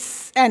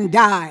Miss and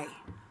die?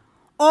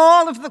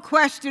 All of the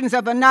questions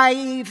of a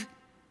naive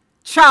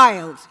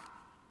child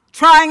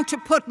trying to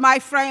put my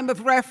frame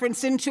of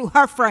reference into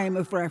her frame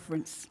of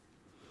reference.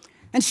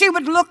 And she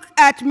would look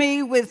at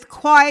me with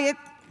quiet,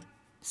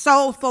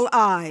 soulful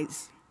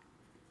eyes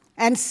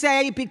and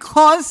say,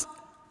 because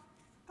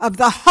of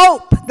the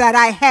hope that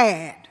I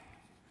had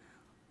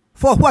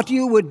for what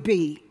you would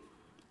be,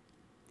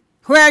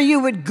 where you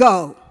would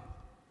go,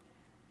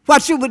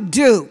 what you would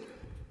do,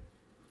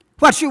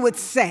 what you would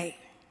say.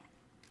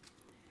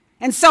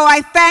 And so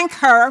I thank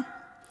her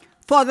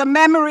for the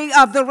memory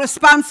of the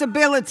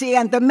responsibility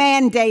and the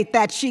mandate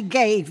that she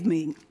gave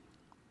me.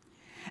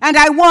 And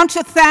I want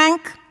to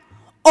thank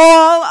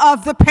all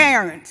of the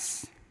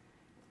parents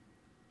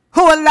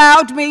who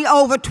allowed me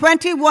over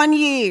 21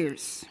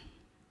 years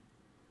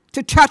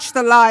to touch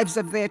the lives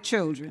of their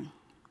children.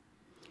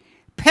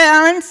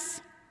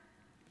 Parents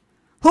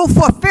who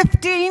for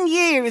 15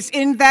 years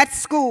in that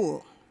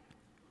school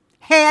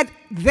had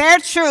their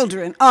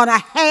children on a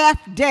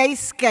half-day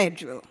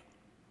schedule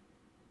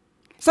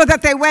so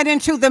that they went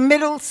into the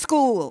middle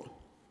school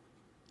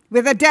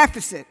with a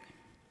deficit,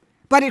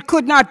 but it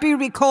could not be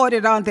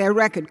recorded on their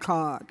record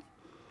card.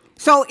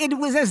 So it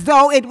was as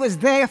though it was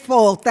their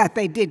fault that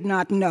they did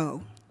not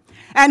know.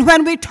 And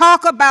when we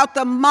talk about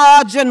the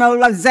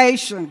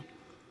marginalization,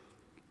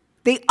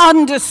 the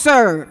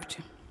underserved,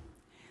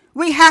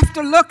 we have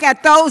to look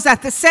at those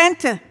at the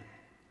center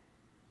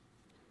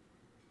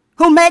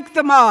who make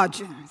the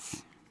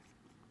margins.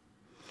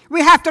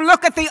 We have to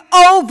look at the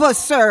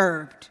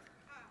overserved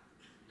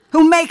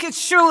who make it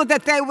sure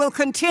that there will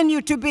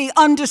continue to be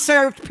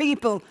underserved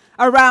people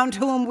around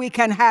whom we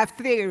can have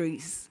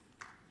theories.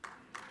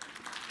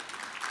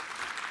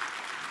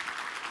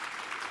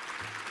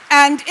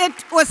 And it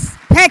was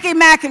Peggy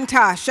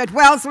McIntosh at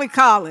Wellesley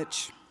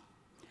College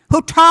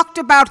who talked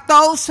about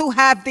those who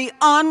have the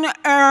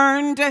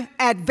unearned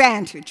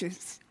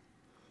advantages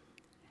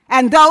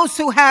and those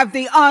who have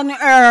the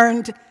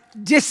unearned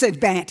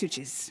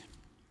disadvantages.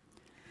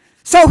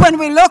 So when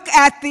we look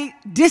at the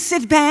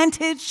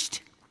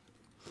disadvantaged,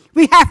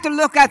 we have to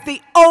look at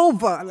the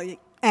overly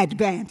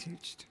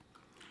advantaged.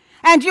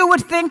 And you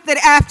would think that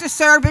after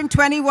serving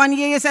 21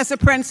 years as a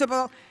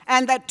principal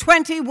and that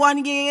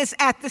 21 years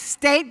at the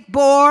State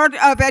Board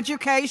of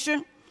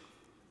Education,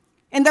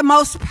 in the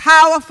most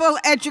powerful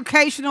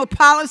educational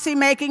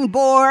policy-making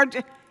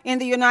board in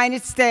the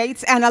United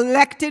States, an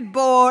elected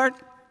board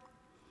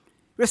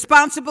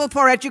responsible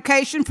for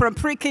education from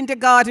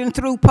pre-kindergarten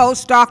through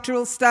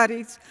postdoctoral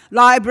studies,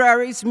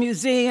 libraries,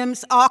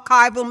 museums,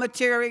 archival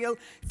material,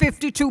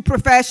 52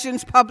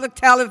 professions, public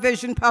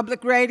television,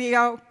 public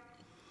radio.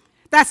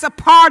 That's a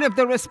part of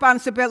the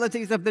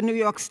responsibilities of the New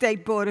York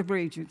State Board of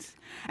Regents.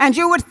 And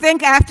you would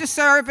think after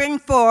serving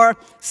for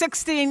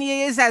 16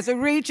 years as a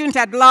regent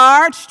at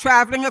large,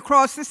 traveling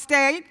across the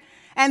state,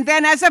 and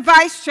then as a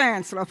vice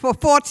chancellor for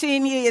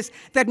 14 years,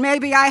 that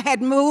maybe I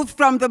had moved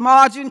from the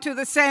margin to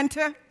the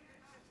center.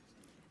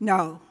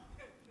 No,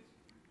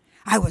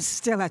 I was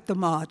still at the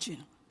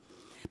margin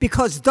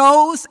because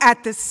those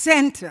at the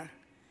center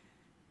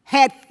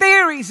had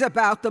theories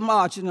about the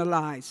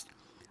marginalized,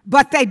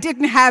 but they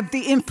didn't have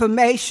the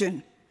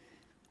information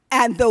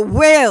and the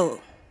will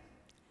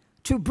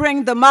to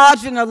bring the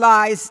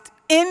marginalized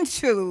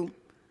into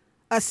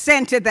a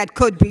center that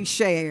could be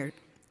shared.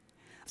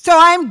 So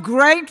I'm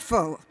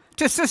grateful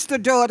to Sister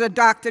Daughter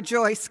Dr.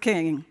 Joyce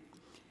King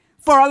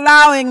for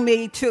allowing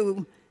me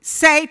to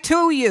say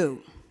to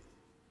you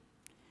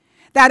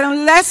that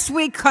unless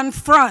we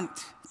confront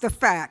the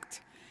fact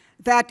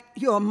that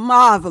your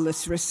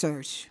marvelous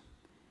research,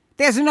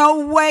 there's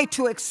no way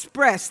to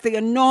express the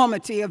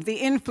enormity of the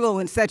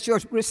influence that your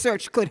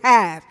research could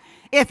have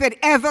if it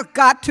ever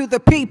got to the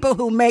people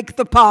who make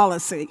the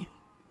policy.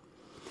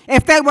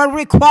 If they were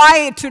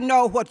required to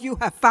know what you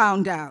have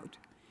found out.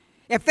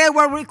 If they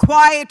were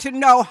required to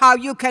know how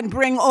you can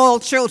bring all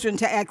children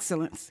to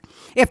excellence.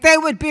 If they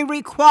would be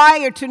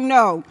required to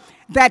know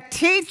that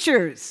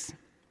teachers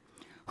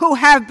who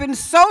have been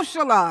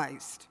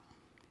socialized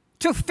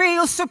to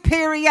feel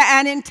superior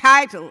and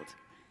entitled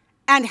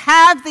and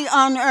have the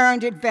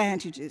unearned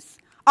advantages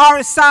are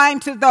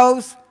assigned to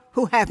those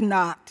who have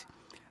not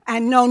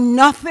and know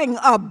nothing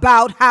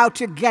about how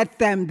to get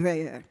them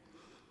there.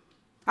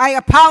 I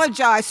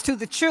apologize to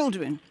the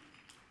children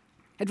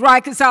at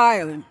Rikers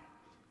Island,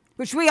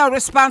 which we are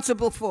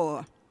responsible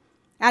for,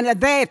 and are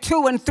there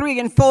 2 and 3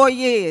 and 4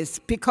 years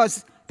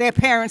because their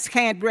parents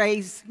can't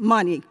raise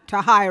money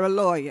to hire a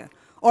lawyer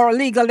or a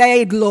legal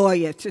aid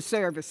lawyer to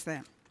service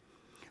them.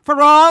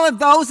 For all of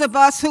those of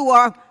us who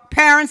are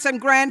parents and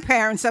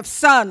grandparents of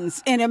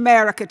sons in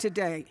America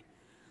today,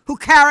 who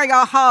carry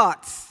our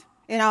hearts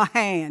in our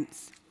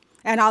hands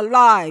and our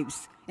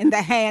lives in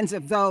the hands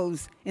of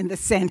those in the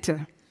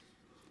center.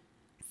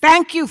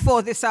 Thank you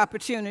for this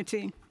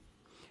opportunity.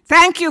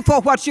 Thank you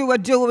for what you are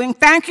doing.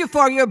 Thank you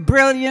for your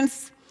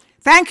brilliance.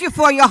 Thank you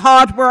for your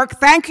hard work.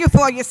 Thank you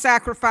for your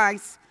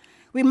sacrifice.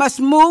 We must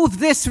move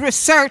this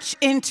research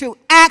into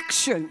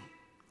action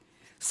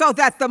so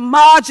that the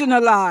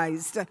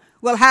marginalized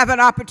will have an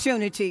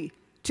opportunity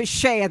to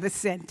share the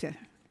center.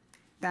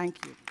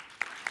 Thank you.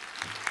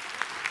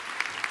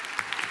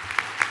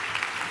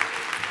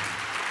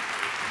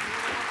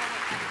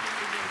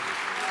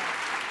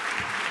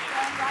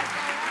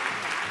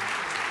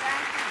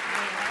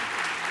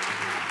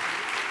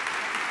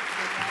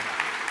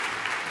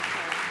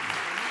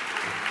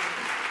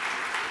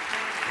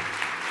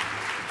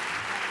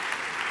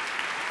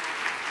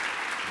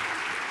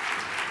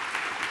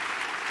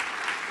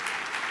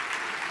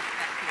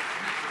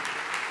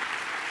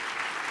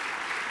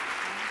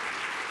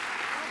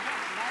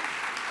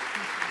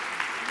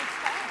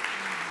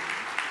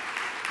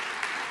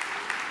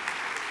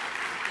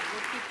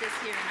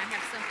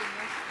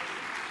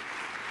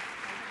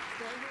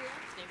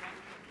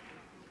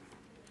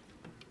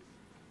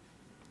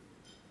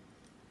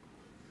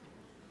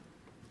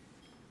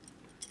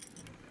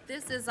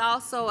 This is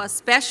also a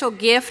special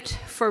gift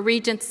for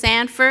Regent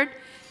Sanford,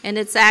 and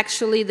it's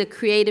actually the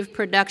creative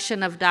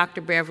production of Dr.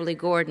 Beverly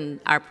Gordon,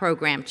 our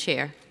program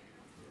chair.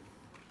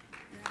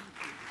 We're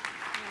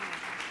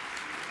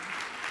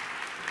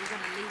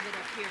going to leave it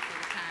up here for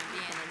the time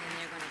being, and then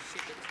they're going to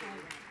ship it to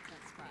you.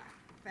 That's fine.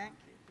 Thank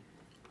you.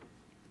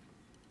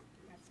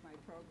 That's my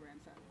program,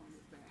 so I want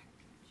it back.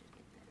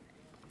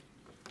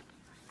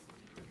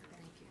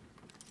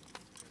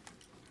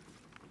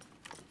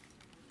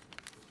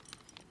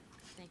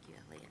 Thank you,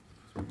 Elliot.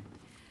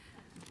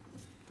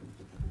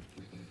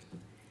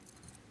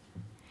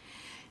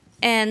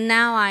 And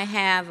now I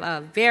have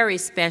a very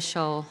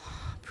special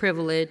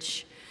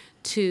privilege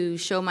to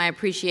show my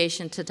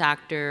appreciation to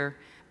Dr.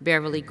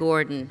 Beverly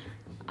Gordon,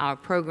 our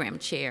program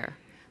chair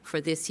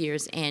for this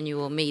year's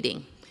annual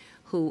meeting,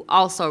 who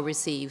also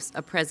receives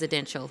a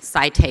presidential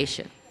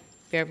citation.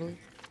 Beverly?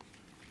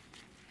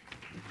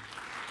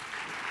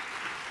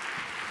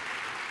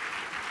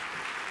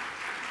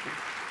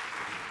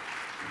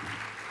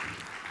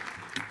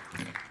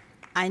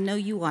 I know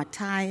you are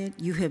tired.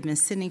 You have been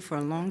sitting for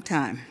a long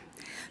time.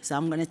 So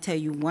I'm going to tell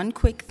you one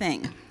quick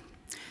thing.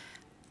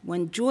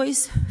 When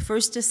Joyce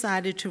first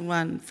decided to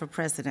run for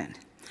president,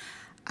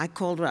 I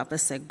called her up. I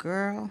said,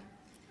 girl,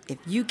 if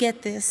you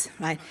get this,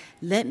 right,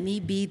 let me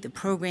be the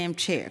program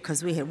chair,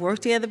 because we had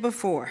worked together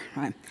before,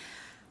 right?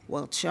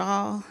 Well,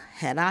 Charles,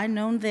 had I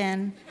known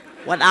then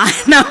what I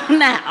know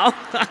now,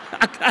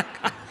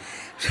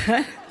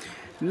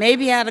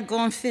 maybe I'd have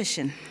gone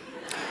fishing.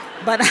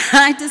 But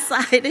I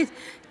decided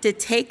to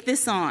take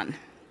this on.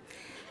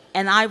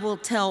 And I will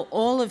tell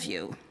all of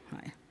you,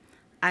 right,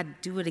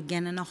 I'd do it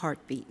again in a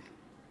heartbeat.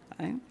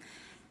 Right?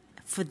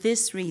 For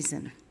this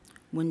reason,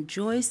 when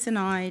Joyce and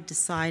I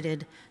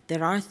decided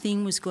that our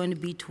theme was going to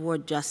be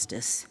toward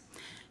justice,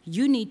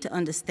 you need to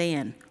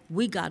understand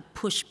we got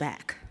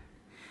pushback.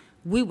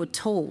 We were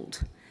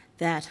told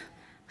that,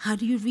 how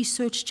do you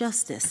research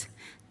justice?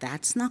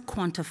 That's not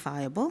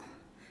quantifiable,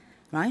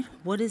 right?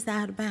 What is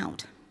that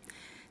about?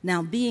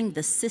 Now, being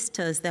the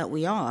sisters that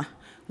we are,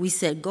 we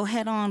said, go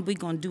ahead on, we're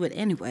going to do it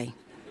anyway,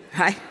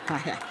 right?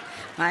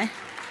 Right?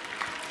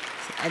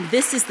 And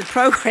this is the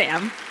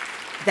program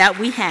that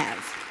we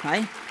have,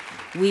 right?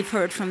 We've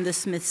heard from the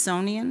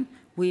Smithsonian,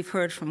 we've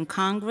heard from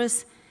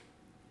Congress,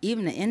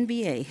 even the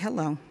NBA,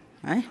 hello,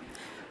 right?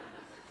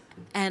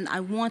 And I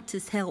want to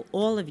tell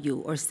all of you,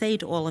 or say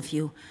to all of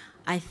you,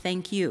 I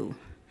thank you.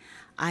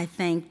 I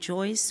thank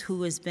Joyce,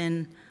 who has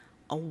been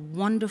a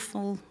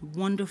wonderful,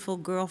 wonderful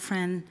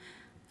girlfriend,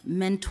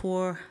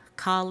 mentor,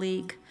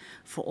 colleague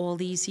for all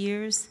these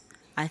years.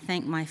 I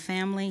thank my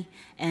family,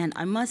 and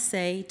I must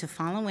say, to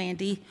follow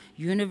Andy,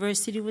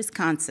 University of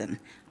Wisconsin,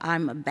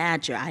 I'm a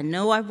Badger. I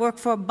know I work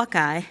for a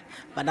Buckeye,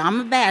 but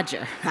I'm a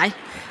Badger, right?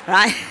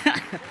 Right?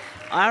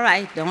 All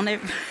right, don't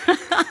ever.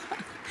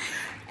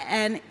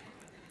 And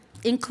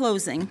in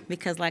closing,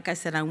 because like I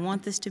said, I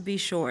want this to be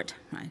short,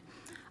 right?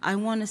 I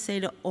want to say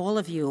to all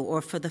of you,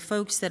 or for the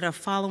folks that are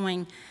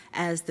following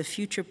as the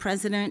future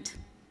president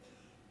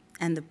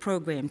and the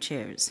program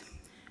chairs,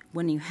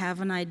 when you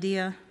have an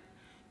idea,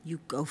 you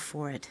go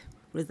for it.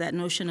 With that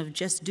notion of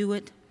just do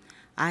it,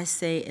 I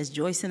say, as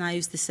Joyce and I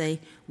used to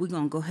say, we're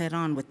going to go head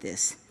on with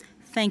this.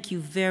 Thank you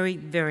very,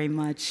 very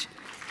much.